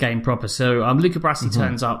into the game proper. So Luca Brasi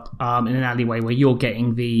turns up in an alleyway where you're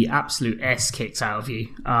getting the absolute S kicked out of you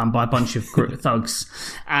by a bunch of thugs.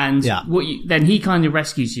 And then he kind of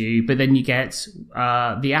rescues you, but then you get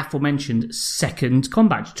the aforementioned second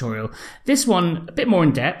combat tutorial. This one, a bit more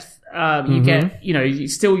in depth. You get,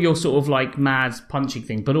 still your sort of like mad punching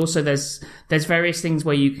thing, but also there's various things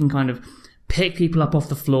where you can kind of pick people up off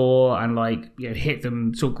the floor and hit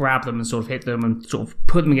them, sort of grab them and sort of hit them and sort of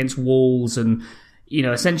put them against walls and,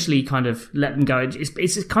 essentially kind of let them go.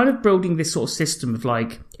 It's kind of building this sort of system of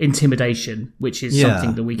intimidation, which is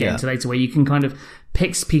something that we get into later, where you can kind of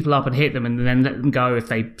pick people up and hit them and then let them go if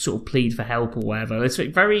they sort of plead for help or whatever.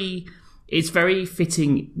 It's very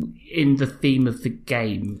fitting in the theme of the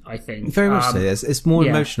game, I think. Very much so. It's more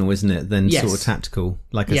emotional, isn't it, than sort of tactical,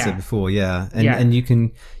 like I said before, And you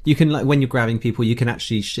can like when you're grabbing people, you can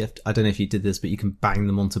actually shift. I don't know if you did this, but you can bang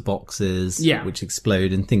them onto boxes, which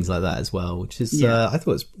explode and things like that as well, which is, I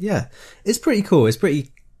thought it's pretty cool. It's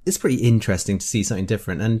pretty interesting to see something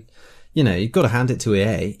different. And, you've got to hand it to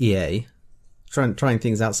EA. Trying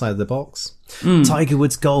things outside of the box. Tiger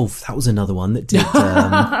Woods Golf, that was another one that did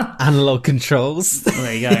analog controls.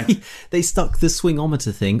 There you go. They stuck the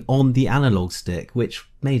swingometer thing on the analog stick, which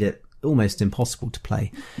made it almost impossible to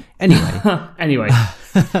play. Anyway.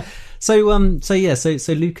 So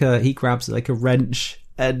Luca, he grabs like a wrench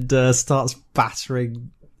and starts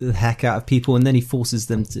battering the heck out of people, and then he forces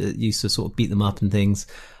them to sort of beat them up and things.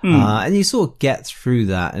 And you sort of get through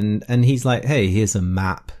that, and he's like, hey, here's a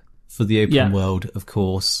map for the open world, of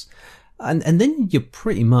course. And then you're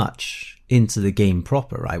pretty much into the game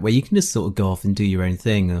proper, right? Where you can just sort of go off and do your own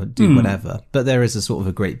thing or do whatever. But there is a sort of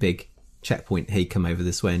a great big checkpoint. Hey, come over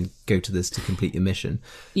this way and go to this to complete your mission.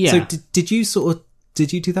 Yeah. So did you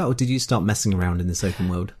do that, or did you start messing around in this open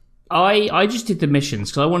world? I just did the missions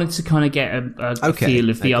because I wanted to kind of get a feel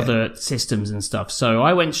of the other systems and stuff. So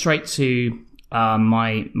I went straight to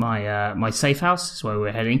my safe house is where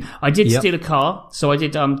we're heading. I did steal a car, so I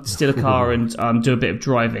did steal a car and do a bit of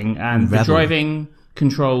driving, and the driving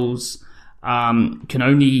controls can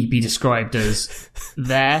only be described as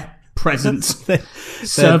present,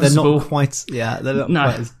 serviceable. They're not quite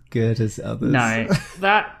quite as good as others. No,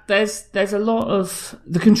 there's a lot of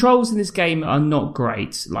the controls in this game are not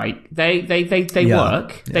great. Like they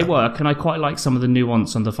work, and I quite like some of the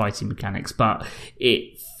nuance on the fighting mechanics, but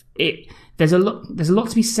there's a lot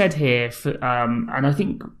to be said here for, and I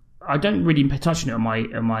think I don't really touch on it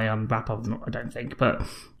on my wrap up. I don't think, but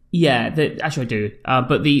actually I do.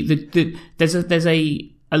 But there's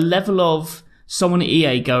a level of someone at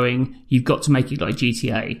EA going, you've got to make it like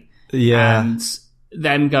GTA, and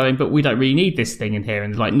them going, but we don't really need this thing in here,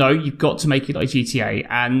 and like, no, you've got to make it like GTA.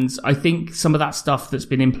 And I think some of that stuff that's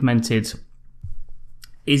been implemented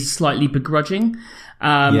is slightly begrudging.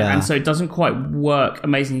 And so it doesn't quite work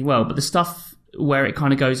amazingly well, but the stuff where it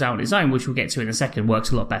kind of goes out on its own, which we'll get to in a second,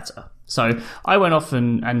 works a lot better. So I went off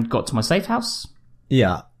and got to my safe house.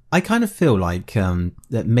 Yeah. I kind of feel like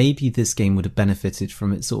that maybe this game would have benefited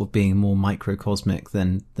from it sort of being more microcosmic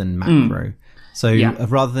than macro. So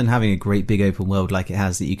rather than having a great big open world like it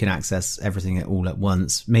has that you can access everything all at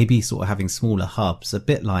once, maybe sort of having smaller hubs, a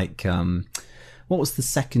bit like what was the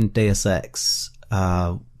second Deus Ex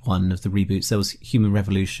one of the reboots? There was Human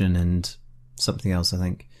Revolution and something else, I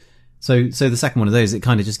think. So the second one of those, it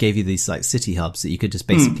kind of just gave you these like city hubs that you could just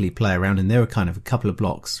basically play around in. They were kind of a couple of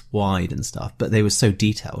blocks wide and stuff, but they were so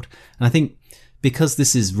detailed. And I think because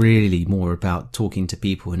this is really more about talking to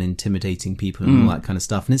people and intimidating people and all that kind of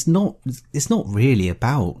stuff. And it's not really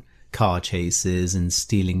about car chases and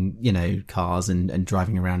stealing, cars and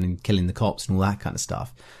driving around and killing the cops and all that kind of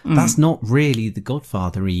stuff. That's not really the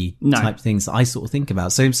Godfather-y type things that I sort of think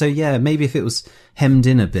about. So yeah, maybe if it was hemmed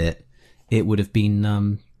in a bit, it would have been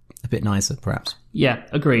a bit nicer, perhaps. Yeah,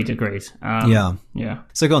 agreed. Yeah.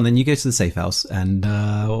 So go on, then you go to the safe house, and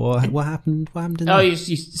what happened? What happened in there? You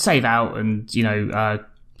save out, and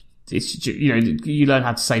it's you learn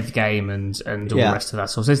how to save the game and all the rest of that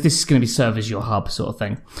sort. So this is going to be serve as your hub sort of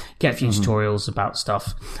thing. Get a few tutorials about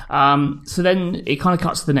stuff. So then it kind of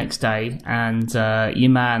cuts to the next day, and your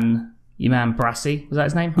man Brassi, was that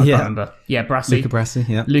his name? I can't remember. Yeah, Brassi. Luca Brassi.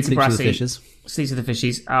 Yeah. Luca Brassi. To the fishes. Sleeps with the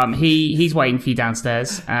fishies. He's waiting for you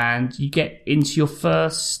downstairs, and you get into your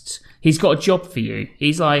first. He's got a job for you.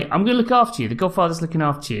 He's like, I'm going to look after you. The Godfather's looking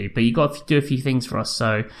after you, but you got to do a few things for us.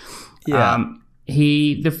 So,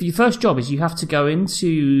 your first job is you have to go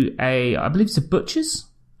into I believe it's a butcher's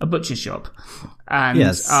shop, and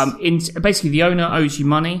basically the owner owes you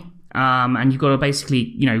money, and you've got to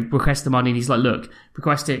basically request the money. And he's like, look,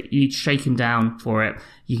 request it. You need to shake him down for it.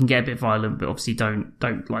 You can get a bit violent, but obviously don't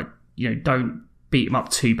beat him up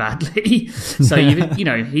too badly. So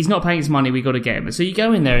he's not paying his money. We got to get him. So you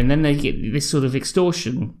go in there, and then they get this sort of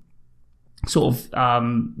extortion sort of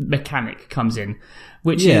mechanic comes in,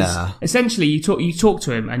 which is essentially you talk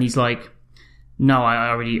to him, and he's like, no,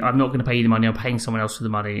 I'm not going to pay you the money. I'm paying someone else for the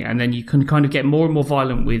money. And then you can kind of get more and more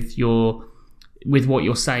violent with what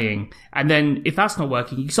you're saying. And then if that's not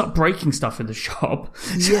working, you start breaking stuff in the shop.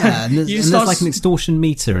 Yeah, and there's like an extortion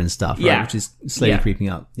meter and stuff, right? Which is slowly creeping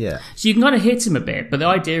up. Yeah. So you can kind of hit him a bit, but the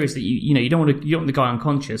idea is that you don't want the guy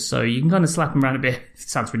unconscious, so you can kind of slap him around a bit. It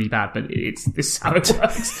sounds really bad, but this is how it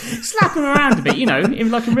works. Slap him around a bit,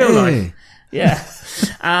 like in real life. Yeah.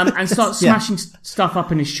 And start smashing stuff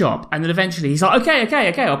up in his shop, and then eventually he's like, okay,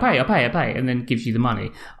 I'll pay, and then gives you the money.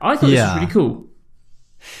 I thought this was really cool.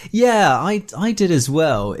 Yeah, I did as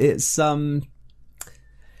well. It's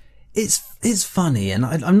funny, and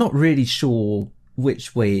I'm not really sure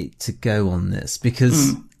which way to go on this,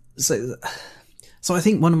 because so I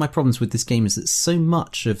think one of my problems with this game is that so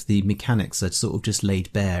much of the mechanics are sort of just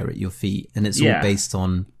laid bare at your feet, and it's all based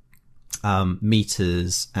on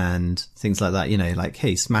meters and things like that. Like,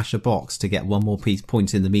 hey, smash a box to get one more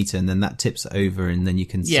point in the meter, and then that tips it over, and then you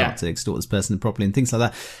can start to extort this person properly and things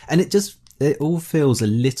like that. And it all feels a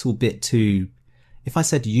little bit too, if I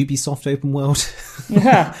said Ubisoft open world,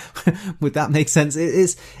 would that make sense?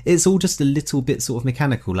 It's all just a little bit sort of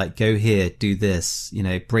mechanical, like go here, do this,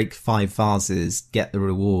 break 5 vases, get the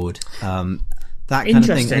reward, that kind of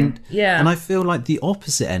thing. And I feel like the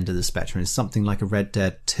opposite end of the spectrum is something like a Red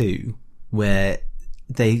Dead 2, where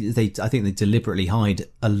I think they deliberately hide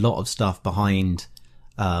a lot of stuff behind,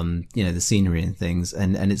 the scenery and things,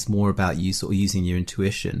 and it's more about you sort of using your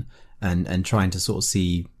intuition and trying to sort of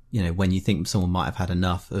see, when you think someone might have had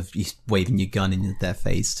enough of you waving your gun in their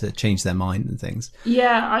face to change their mind and things.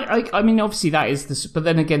 Yeah, I mean, obviously that is but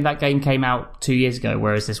then again, that game came out 2 years ago,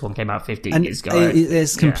 whereas this one came out 15 years ago.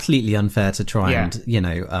 It's completely unfair to try and,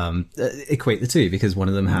 equate the two, because one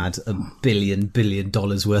of them had $1 billion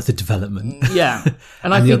worth of development. Yeah.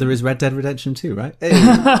 And the other is Red Dead Redemption 2, right?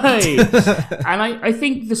 Hey. And I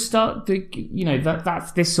think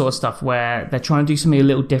that's this sort of stuff where they're trying to do something a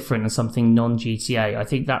little different and something non-GTA. I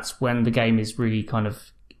think that's when the game is really kind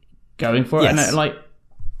of going for it. Yes. And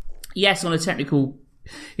yes, on a technical,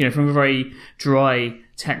 from a very dry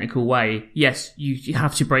technical way, yes, you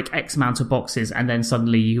have to break X amount of boxes, and then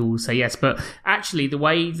suddenly you will say yes. But actually, the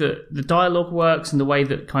way that the dialogue works, and the way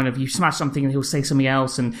that kind of you smash something and he'll say something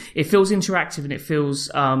else, and it feels interactive, and it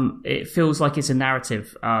feels like it's a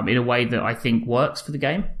narrative in a way that I think works for the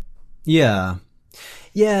game. Yeah,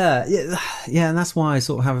 and that's why I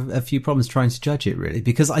sort of have a few problems trying to judge it, really,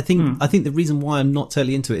 because I think the reason why I'm not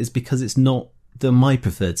totally into it is because it's not my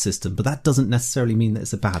preferred system, but that doesn't necessarily mean that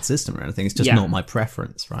it's a bad system or anything. It's just not my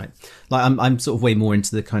preference, right? Like I'm sort of way more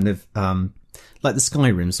into the kind of like the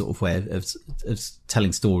Skyrim sort of way of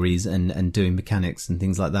telling stories and doing mechanics and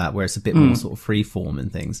things like that, where it's a bit more sort of free form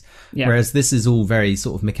and things. Yeah. Whereas this is all very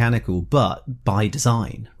sort of mechanical, but by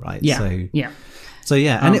design, right? Yeah. So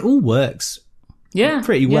and it all works. Yeah,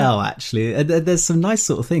 pretty well, actually. There's some nice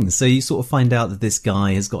sort of things. So you sort of find out that this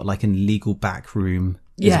guy has got like an illegal back room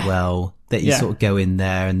as well, that you sort of go in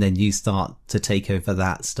there, and then you start to take over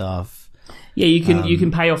that stuff. Yeah, you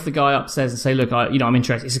can pay off the guy upstairs and say, look, I'm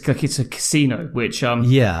interested. It's a casino, which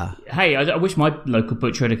hey, I wish my local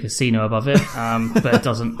butcher had a casino above it, but it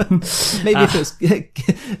doesn't. Maybe if it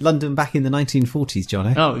was London back in the 1940s,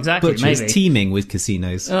 Johnny. Oh, exactly. Butchers maybe teeming with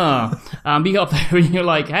casinos. You get up there and you're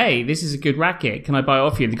like, hey, this is a good racket. Can I buy it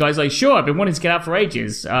off you? The guy's like, sure. I've been wanting to get out for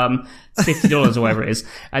ages. $50 or whatever it is,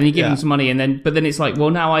 and you give him some money, and then it's like, well,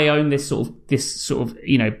 now I own this sort of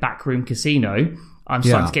backroom casino. I'm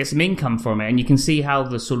starting to get some income from it, and you can see how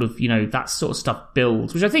the sort of that sort of stuff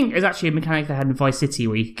builds, which I think is actually a mechanic they had in Vice City,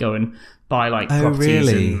 where you could go and buy properties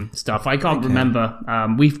and stuff. I can't remember.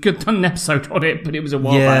 We've done an episode on it, but it was a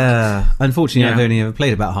while back. Yeah, unfortunately, I've only ever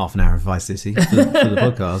played about half an hour of Vice City for the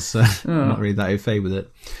podcast, so I'm not really that au fait with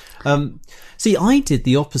it. See, I did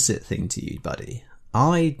the opposite thing to you, buddy.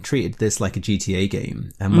 I treated this like a GTA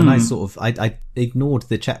game, and when I ignored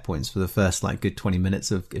the checkpoints for the first good 20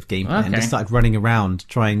 minutes of gameplay and just started running around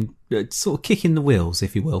trying, sort of kicking the wheels,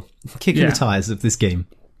 if you will, kicking the tires of this game.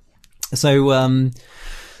 So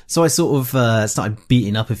I sort of started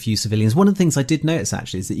beating up a few civilians. One of the things I did notice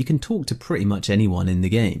actually is that you can talk to pretty much anyone in the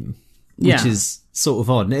game, which is sort of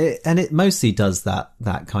odd, and it mostly does that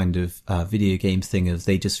kind of video game thing of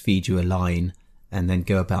they just feed you a line and then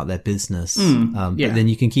go about their business. But then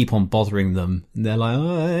you can keep on bothering them. And they're like,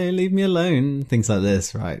 oh, hey, leave me alone. Things like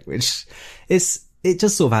this, right? Which it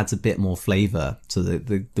just sort of adds a bit more flavour to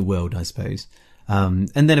the world, I suppose. And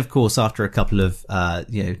then, of course, after a couple of,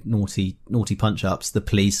 naughty punch-ups, the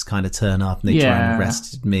police kind of turn up and they try and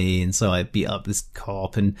arrest me. And so I beat up this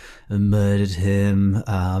cop and murdered him.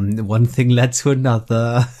 One thing led to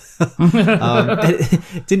another.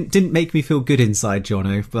 It didn't make me feel good inside,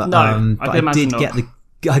 Jono, but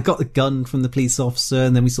I got the gun from the police officer,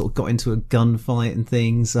 and then we sort of got into a gunfight and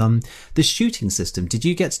things. The shooting system, did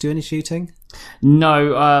you get to do any shooting?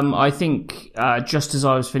 No, I think just as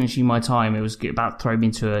I was finishing my time, it was about throwing me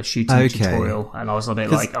into a shooting tutorial, and I was a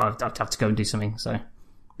bit like, I'd have to go and do something, so...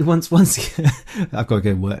 Once I've got to go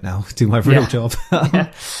and work now, do my real job.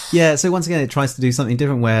 So once again, it tries to do something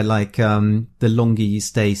different where the longer you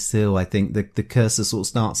stay still, I think the cursor sort of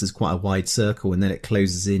starts as quite a wide circle and then it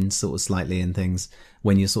closes in sort of slightly and things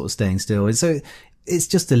when you're sort of staying still. And so it's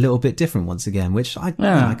just a little bit different once again, which I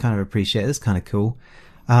kind of appreciate. It's kind of cool.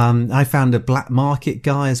 I found a black market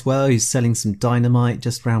guy as well who's selling some dynamite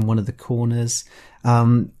just around one of the corners.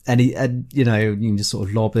 And you can just sort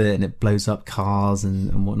of lob it and it blows up cars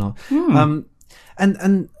and whatnot.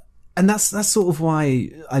 And that's sort of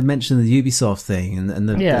why I mentioned the Ubisoft thing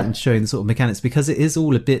and showing the sort of mechanics, because it is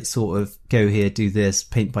all a bit sort of go here, do this,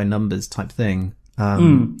 paint by numbers type thing.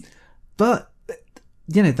 But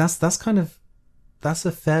that's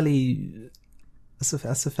a fairly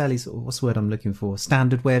sort of, what's the word I'm looking for?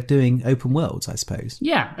 Standard way of doing open worlds, I suppose.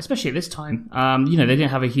 Yeah, especially at this time. They didn't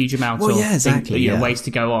have a huge amount of ways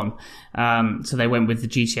to go on. So they went with the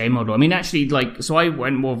GTA model. I mean, actually, so I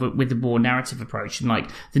went more with the more narrative approach. And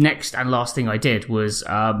the next and last thing I did was,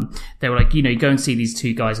 they were like, you go and see these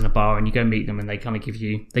two guys in a bar and you go meet them and they kind of give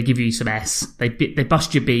you some S. They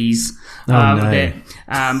bust your B's. A bit.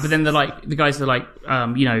 But then they're like, the guys are like,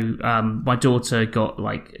 my daughter got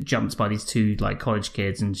jumped by these two college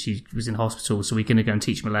kids and she was in hospital, so we're going to go and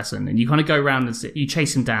teach them a lesson. And you kind of go around and you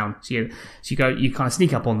chase them down. So you kind of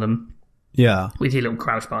sneak up on them. Yeah. With your little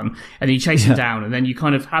crouch button. And then you chase him down, and then you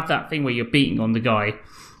kind of have that thing where you're beating on the guy,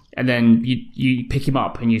 and then you pick him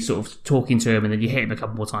up and you're sort of talking to him, and then you hit him a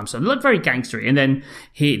couple more times. So it looked very gangstery. And then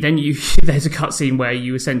there's a cutscene where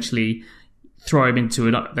you essentially throw him into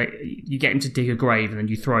you get him to dig a grave, and then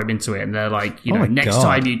you throw him into it, and they're like, next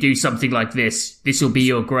time you do something like this will be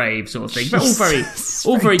your grave, sort of thing. But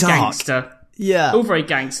all very gangster. Yeah. All very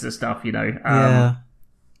gangster stuff, yeah.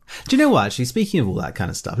 Do you know what, actually, speaking of all that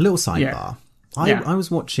kind of stuff, a little sidebar. Yeah. I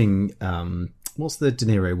was watching, what's the De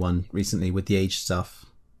Niro one recently with the age stuff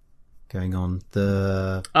going on?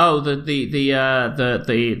 The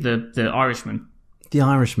Irishman. The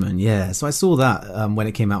Irishman, yeah. So I saw that when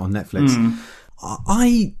it came out on Netflix.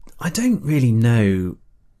 I don't really know.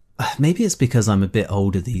 Maybe it's because I'm a bit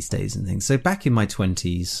older these days and things. So back in my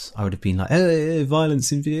 20s, I would have been like, oh,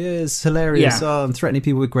 violence, it's hilarious. Yeah. Oh, I'm threatening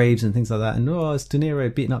people with graves and things like that. And it's De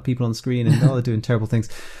Niro beating up people on screen and they're doing terrible things.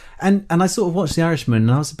 And I sort of watched The Irishman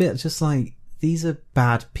and I was a bit just like, these are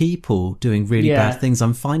bad people doing really bad things.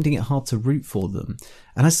 I'm finding it hard to root for them.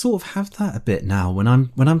 And I sort of have that a bit now when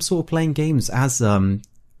I'm sort of playing games as a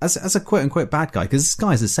quote unquote bad guy, because this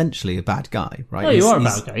guy's essentially a bad guy, right? Oh, you are a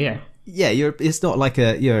bad guy, yeah. Yeah, it's not like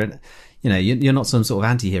you're not some sort of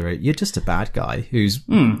anti-hero. You're just a bad guy who's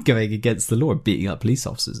going against the law and beating up police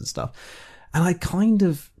officers and stuff. And I kind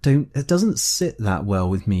of it doesn't sit that well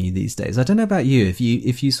with me these days. I don't know about you, if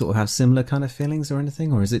you sort of have similar kind of feelings or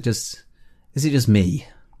anything, or is it just me?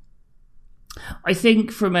 I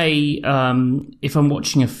think from if I'm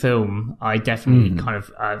watching a film, I definitely kind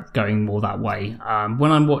of going more that way.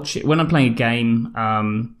 When I'm playing a game,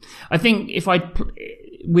 I think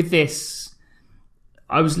with this,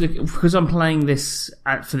 I was looking, because I'm playing this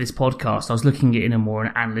for this podcast, I was looking at it in a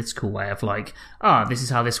more analytical way of like, this is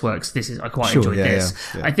how this works. I quite enjoyed this.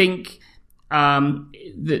 Yeah. I think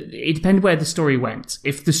it depends where the story went.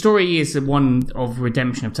 If the story is one of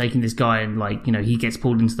redemption, of taking this guy and like, he gets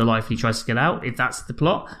pulled into the life and he tries to get out, if that's the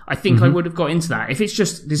plot, I think I would have got into that. If it's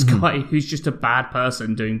just this guy who's just a bad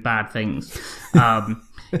person doing bad things,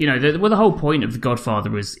 the whole point of The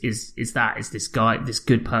Godfather is this guy, this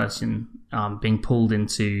good person, being pulled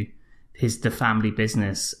into the family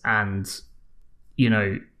business and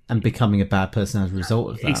becoming a bad person as a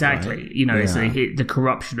result of that. Exactly. Right? It's the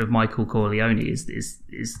corruption of Michael Corleone is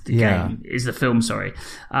the game, is the film, sorry.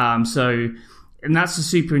 And that's a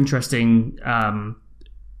super interesting,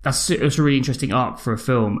 it's a really interesting arc for a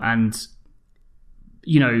film. And,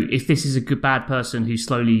 if this is a bad person who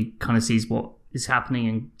slowly kind of sees what is happening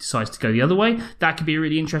and decides to go the other way, that could be a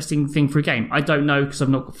really interesting thing for a game. I don't know, because I've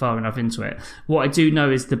not got far enough into it. What I do know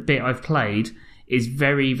is the bit I've played is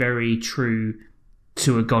very, very true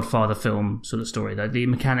to a Godfather film sort of story. The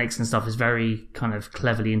mechanics and stuff is very kind of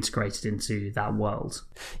cleverly integrated into that world.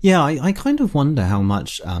 Yeah, I kind of wonder how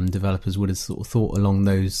much developers would have sort of thought along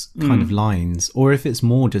those kind of lines, or if it's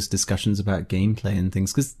more just discussions about gameplay and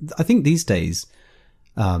things. Because I think these days,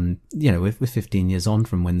 we're 15 years on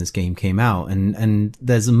from when this game came out, and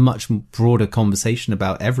there's a much broader conversation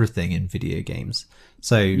about everything in video games.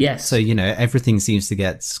 So, yes. So, everything seems to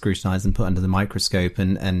get scrutinized and put under the microscope,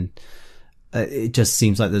 and it just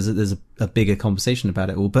seems like there's a bigger conversation about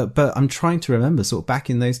it all. But I'm trying to remember, sort of back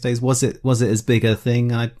in those days, was it as big a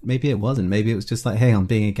thing? Maybe it wasn't. Maybe it was just like, hey, I'm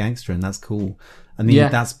being a gangster and that's cool. I mean,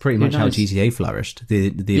 that's pretty much how GTA flourished, the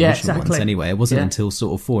original ones anyway. It wasn't until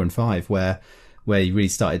sort of 4 and 5 where you really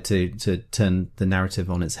started to turn the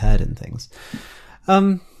narrative on its head and things.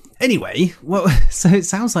 Anyway, well, so it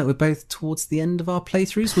sounds like we're both towards the end of our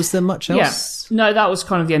playthroughs. Was there much else? Yeah. No, that was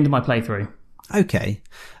kind of the end of my playthrough. Okay.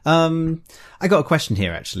 I got a question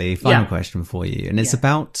here, actually. Final question for you. And it's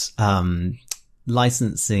about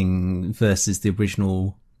licensing versus the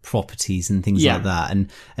original properties and things like that,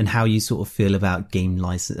 and how you sort of feel about film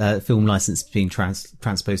license being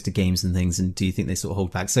transposed to games and things, and do you think they sort of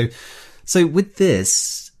hold back? So with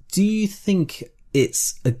this, do you think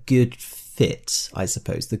it's a good fit, I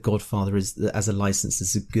suppose? The Godfather as a license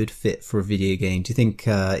is a good fit for a video game. Do you think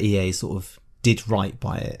EA sort of did right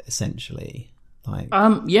by it, essentially?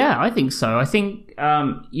 Yeah, I think so. I think,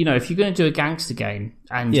 if you're going to do a gangster game,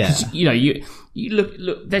 and you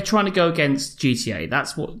look, they're trying to go against GTA.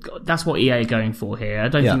 That's what EA are going for here. I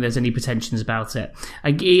don't think there's any pretensions about it.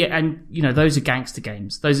 And those are gangster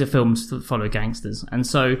games. Those are films that follow gangsters. And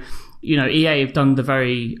so, EA have done the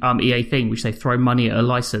very EA thing, which they throw money at a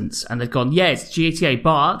license, and they've gone, it's GTA,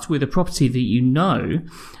 but with a property that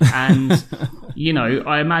and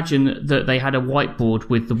I imagine that they had a whiteboard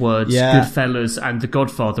with the words Goodfellas and The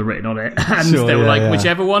Godfather written on it, and they were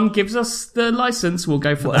whichever one gives us the license, we'll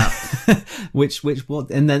go for that. what?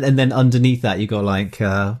 And then underneath that, you got like,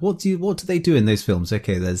 what do they do in those films?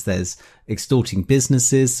 Okay, there's extorting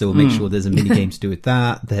businesses, so we'll make sure there's a mini game to do with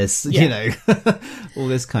that. There's all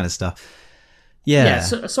this kind of stuff.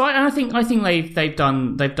 So I think they've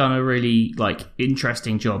done a really like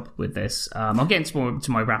interesting job with this. I'll get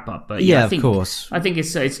into my wrap up, but I think, of course, I think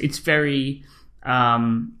it's very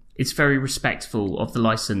respectful of the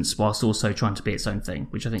license whilst also trying to be its own thing,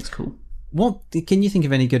 which I think is cool. What can you think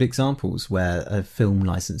of any good examples where a film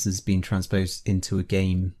license has been transposed into a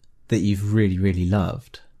game that you've really, really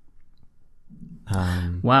loved?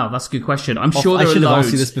 Wow, that's a good question. I'm sure there are loads. I should have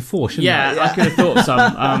asked you this before, shouldn't I? I could have thought of some.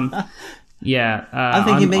 I'm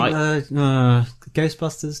thinking maybe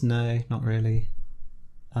Ghostbusters. No, not really.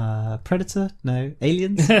 Predator. No.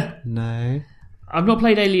 Aliens. No. I've not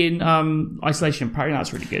played Alien Isolation. Apparently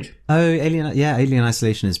that's really good. Oh, Alien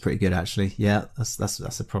Isolation is pretty good, actually. Yeah,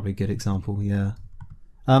 that's a probably good example. Yeah.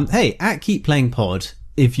 Hey, at Keep Playing Pod,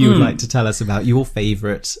 if you would like to tell us about your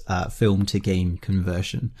favourite film to game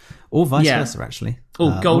conversion, or vice versa, actually.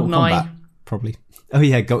 GoldenEye, probably. Oh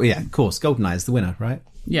yeah, of course, GoldenEye is the winner, right?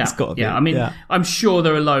 Yeah, it's gotta be. I mean, I'm sure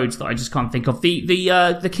there are loads that I just can't think of.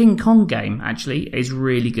 The King Kong game actually is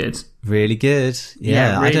really good. Really good.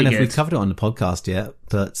 Yeah, really I don't know if we've covered it on the podcast yet,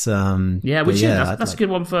 but we should. That's a good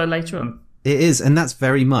one for later on. It is, and that's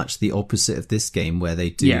very much the opposite of this game, where they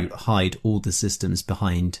do hide all the systems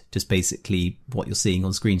behind just basically what you're seeing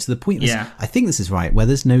on screen. So the point is, I think this is right, where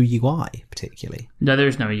there's no UI particularly. No, there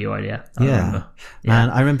is no UI.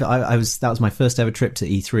 I remember that was my first ever trip to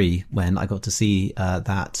E3 when I got to see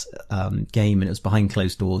that game, and it was behind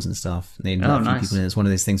closed doors and stuff. They had a few people in. It's one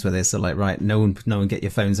of those things where they're sort of like, right, no one get your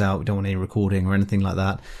phones out. We don't want any recording or anything like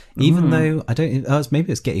that. Even though I don't,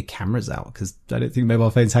 maybe it's get your cameras out, because I don't think mobile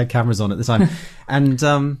phones had cameras on at the time. And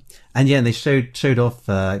they showed off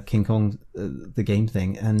King Kong the game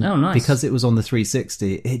thing, and because it was on the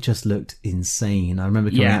 360, it just looked insane. I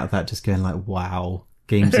remember coming out of that just going like, wow,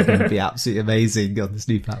 games are going to be absolutely amazing on this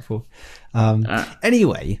new platform.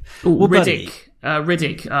 Anyway, Riddick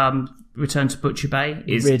Return to Butcher Bay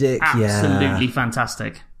is absolutely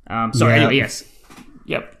fantastic. Anyway, yes.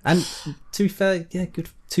 Yep. And to be fair,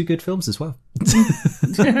 two good films as well.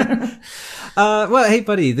 Well, hey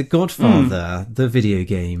buddy, The Godfather, the video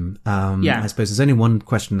game. I suppose there's only one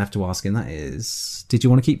question left to ask, and that is, did you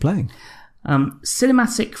want to keep playing?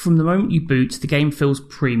 Cinematic from the moment you boot, the game feels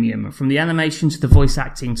premium. From the animation to the voice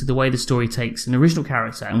acting to the way the story takes an original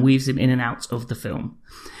character and weaves him in and out of the film.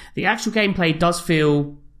 The actual gameplay does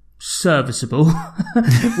feel serviceable,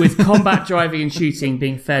 with combat, driving and shooting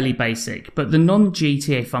being fairly basic, but the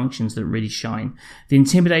non-GTA functions that really shine. The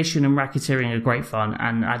intimidation and racketeering are great fun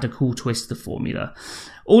and add a cool twist to the formula.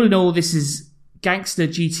 All in all, this is gangster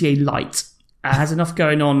GTA Light. Has enough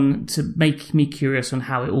going on to make me curious on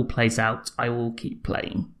how it all plays out. I will keep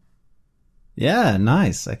playing. Yeah,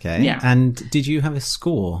 nice. Okay. Yeah. And did you have a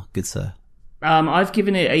score, good sir? I've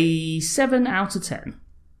given it a 7 out of 10.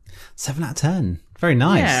 7 out of 10. Very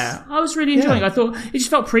nice. Yeah, I was really enjoying it. I thought it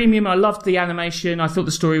just felt premium. I loved the animation. I thought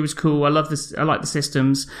the story was cool. I love this. I like the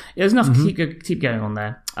systems. There's enough to keep going on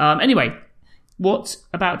there. Anyway, what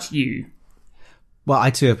about you? Well,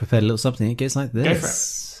 I too have prepared a little something. It goes like this. Go for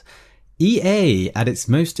it. EA at its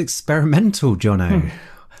most experimental, Jono.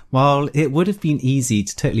 While it would have been easy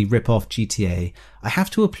to totally rip off GTA, I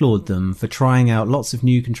have to applaud them for trying out lots of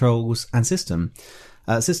new controls and systems.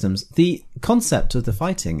 The concept of the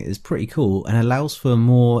fighting is pretty cool and allows for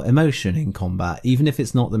more emotion in combat, even if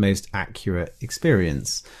it's not the most accurate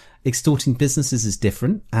experience. Extorting businesses is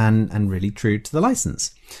different and really true to the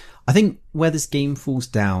license. I think where this game falls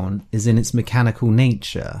down is in its mechanical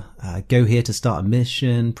nature. Go here to start a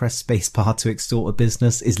mission, press spacebar to extort a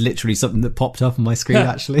business is literally something that popped up on my screen,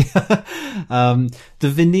 actually. The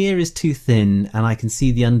veneer is too thin, and I can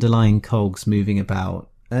see the underlying cogs moving about.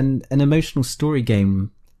 And an emotional story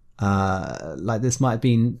game like this might have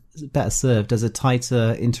been better served as a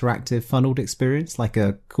tighter, interactive, funneled experience, like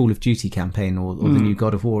a Call of Duty campaign or the new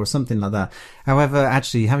God of War or something like that. However,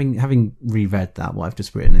 actually, having reread that, what I've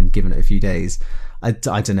just written, and given it a few days, I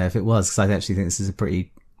don't know if it was, because I actually think this is a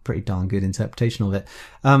pretty darn good interpretation of it.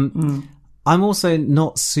 I'm also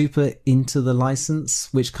not super into the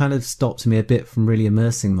license, which kind of stopped me a bit from really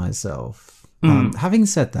immersing myself. Having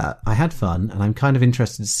said that, I had fun, and I'm kind of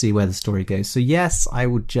interested to see where the story goes. So yes, I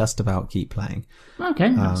would just about keep playing.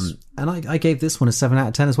 Okay. And I gave this one a 7 out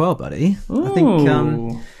of 10 as well, buddy. Ooh. I think,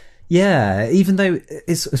 even though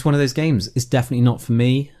it's one of those games, it's definitely not for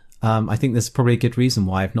me. I think there's probably a good reason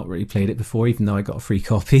why I've not really played it before, even though I got a free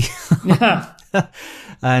copy.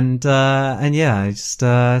 And yeah, I just,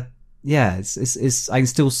 it's I can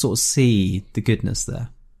still sort of see the goodness there,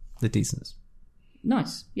 the decence.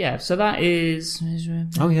 Nice. Yeah, so that is...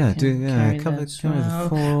 cover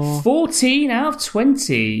 14 out of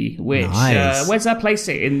 20, which... Nice. Where's that place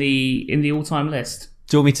it in the all-time list?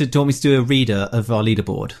 Do you want me to do a reader of our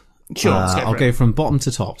leaderboard? Sure, I'll go from bottom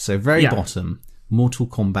to top. So bottom, Mortal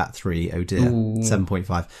Kombat 3, oh dear,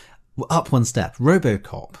 7.5. Up one step,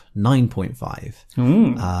 RoboCop,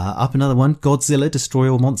 9.5. Up another one, Godzilla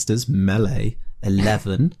Destroy All Monsters, Melee,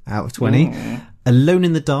 11 out of 20. Alone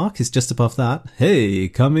in the Dark is just above that. Hey,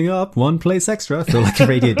 coming up, one place extra. I feel like a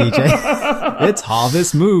radio DJ. It's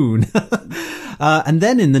Harvest Moon. And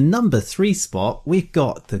then in the number 3 spot, we've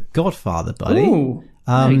got The Godfather, buddy. Ooh,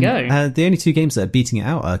 there we go. The only 2 games that are beating it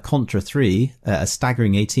out are Contra 3, a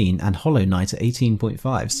staggering 18, and Hollow Knight at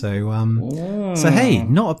 18.5. So hey,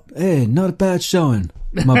 not a bad showing,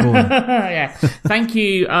 my boy. Yeah, thank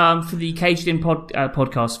you for the Caged In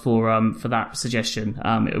podcast for that suggestion.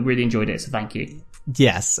 I really enjoyed it, so thank you.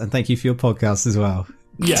 Yes, and thank you for your podcast as well.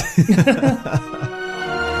 Yeah.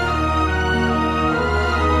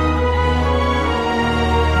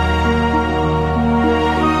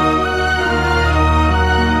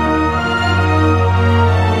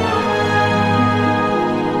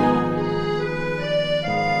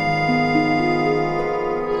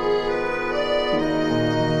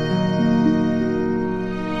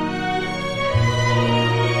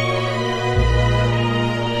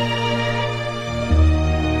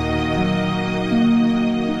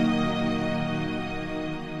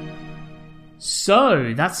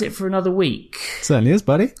 So, that's it for another week. Certainly is,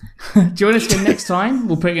 buddy. Join us again next time.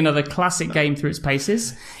 We'll put another classic game through its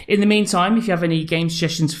paces. In the meantime, if you have any game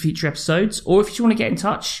suggestions for future episodes, or if you just want to get in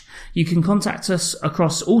touch, you can contact us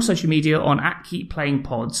across all social media on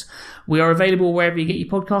 @KeepPlayingPods. We are available wherever you get your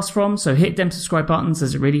podcasts from, so hit them subscribe buttons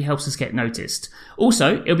as it really helps us get noticed.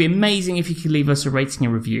 Also, it'll be amazing if you could leave us a rating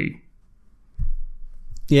and review.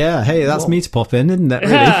 Yeah, hey, that's me to pop in, isn't it?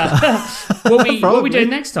 Really? What are we doing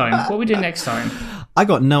next time? I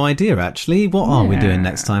got no idea, actually. What are we doing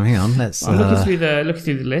next time? Hang on, let's. I'm looking through the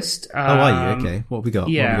list. Are you? Okay. What have we got?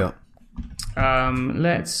 Yeah.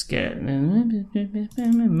 Let's get.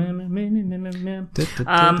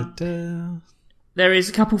 There is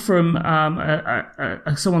a couple from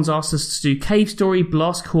someone's asked us to do Cave Story,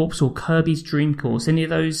 Blast Corps, or Kirby's Dream Course. Any of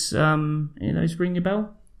those ring a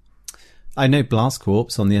bell? I know Blast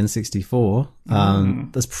Corps on the N64.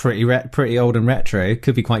 That's pretty old and retro.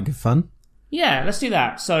 Could be quite good fun. Yeah, let's do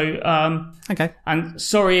that. So, okay. And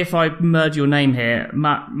sorry if I murdered your name here,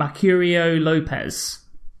 Mercurio Lopez.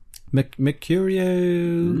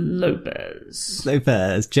 Mercurio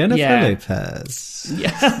Lopez. Jennifer Lopez.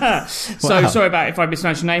 Yeah. So sorry about if I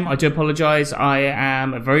mispronounced your name. I do apologise. I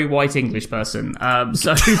am a very white English person.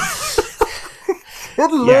 So.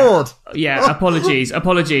 Good Lord. Yeah. Apologies. Yeah.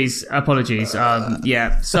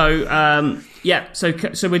 So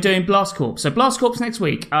we're doing Blast Corps. So Blast Corps next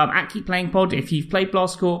week. Keep Playing Pod. If you've played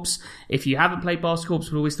Blast Corps, if you haven't played Blast Corps,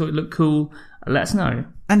 but always thought it looked cool, let us know.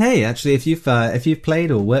 And hey, actually, if you've played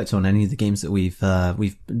or worked on any of the games that we've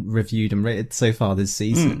reviewed and rated so far this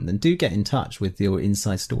season, then do get in touch with your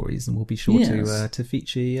inside stories, and we'll be sure to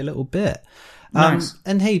feature you a little bit. Nice.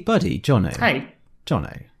 And hey, buddy, Jono. Hey,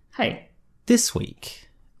 Jono. Hey. This week,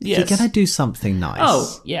 if you're going to do something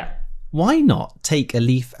nice, why not take a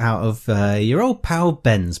leaf out of your old pal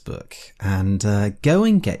Ben's book and go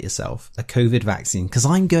and get yourself a COVID vaccine? Because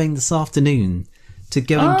I'm going this afternoon to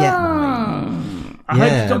go and get mine. I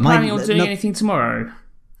hope you're not planning on doing anything tomorrow.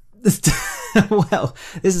 Well,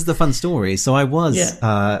 this is the fun story. So I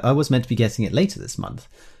was meant to be getting it later this month.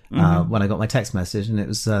 When I got my text message, and it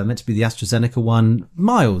was meant to be the AstraZeneca one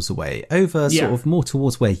miles away, over sort of more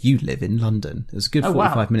towards where you live in London. It was a good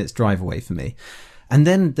 45 minutes drive away for me. And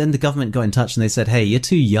then the government got in touch and they said, hey, you're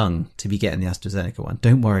too young to be getting the AstraZeneca one.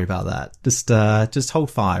 Don't worry about that. Just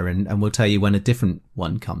hold fire and we'll tell you when a different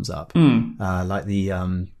one comes up. Like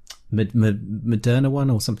the Moderna one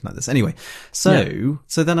or something like this. Anyway, so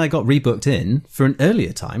then I got rebooked in for an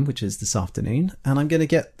earlier time, which is this afternoon, and I'm going to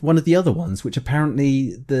get one of the other ones, which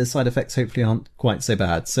apparently the side effects hopefully aren't quite so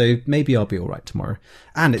bad. So maybe I'll be all right tomorrow.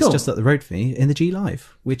 And it's just up the road for me in the G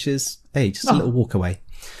Live, which is just a little walk away.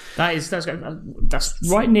 That's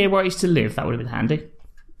right near where I used to live. That would have been handy.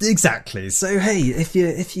 Exactly. So hey,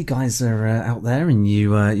 if you guys are out there and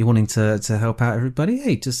you're wanting to help out everybody,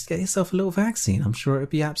 hey, just get yourself a little vaccine. I'm sure it'll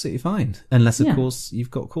be absolutely fine, unless of course you've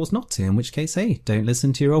got cause not to. In which case, hey, don't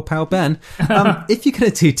listen to your old pal Ben. If you're gonna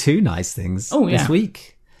do two nice things this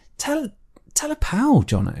week, tell a pal,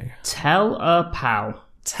 Jono. Tell a pal.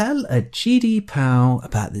 Tell a GD pal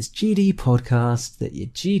about this GD podcast that your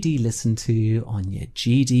GD listened to on your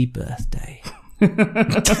GD birthday.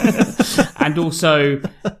 And also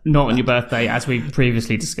not on your birthday, as we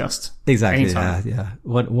previously discussed. Exactly. Anytime. Yeah.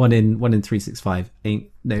 One in 365 ain't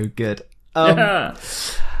no good. And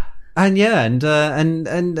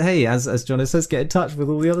hey, as Jono says, get in touch with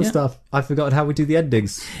all the other stuff. I forgot how we do the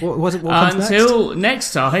endings. What comes Until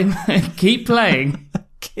next time, keep playing.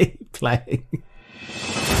 Keep playing.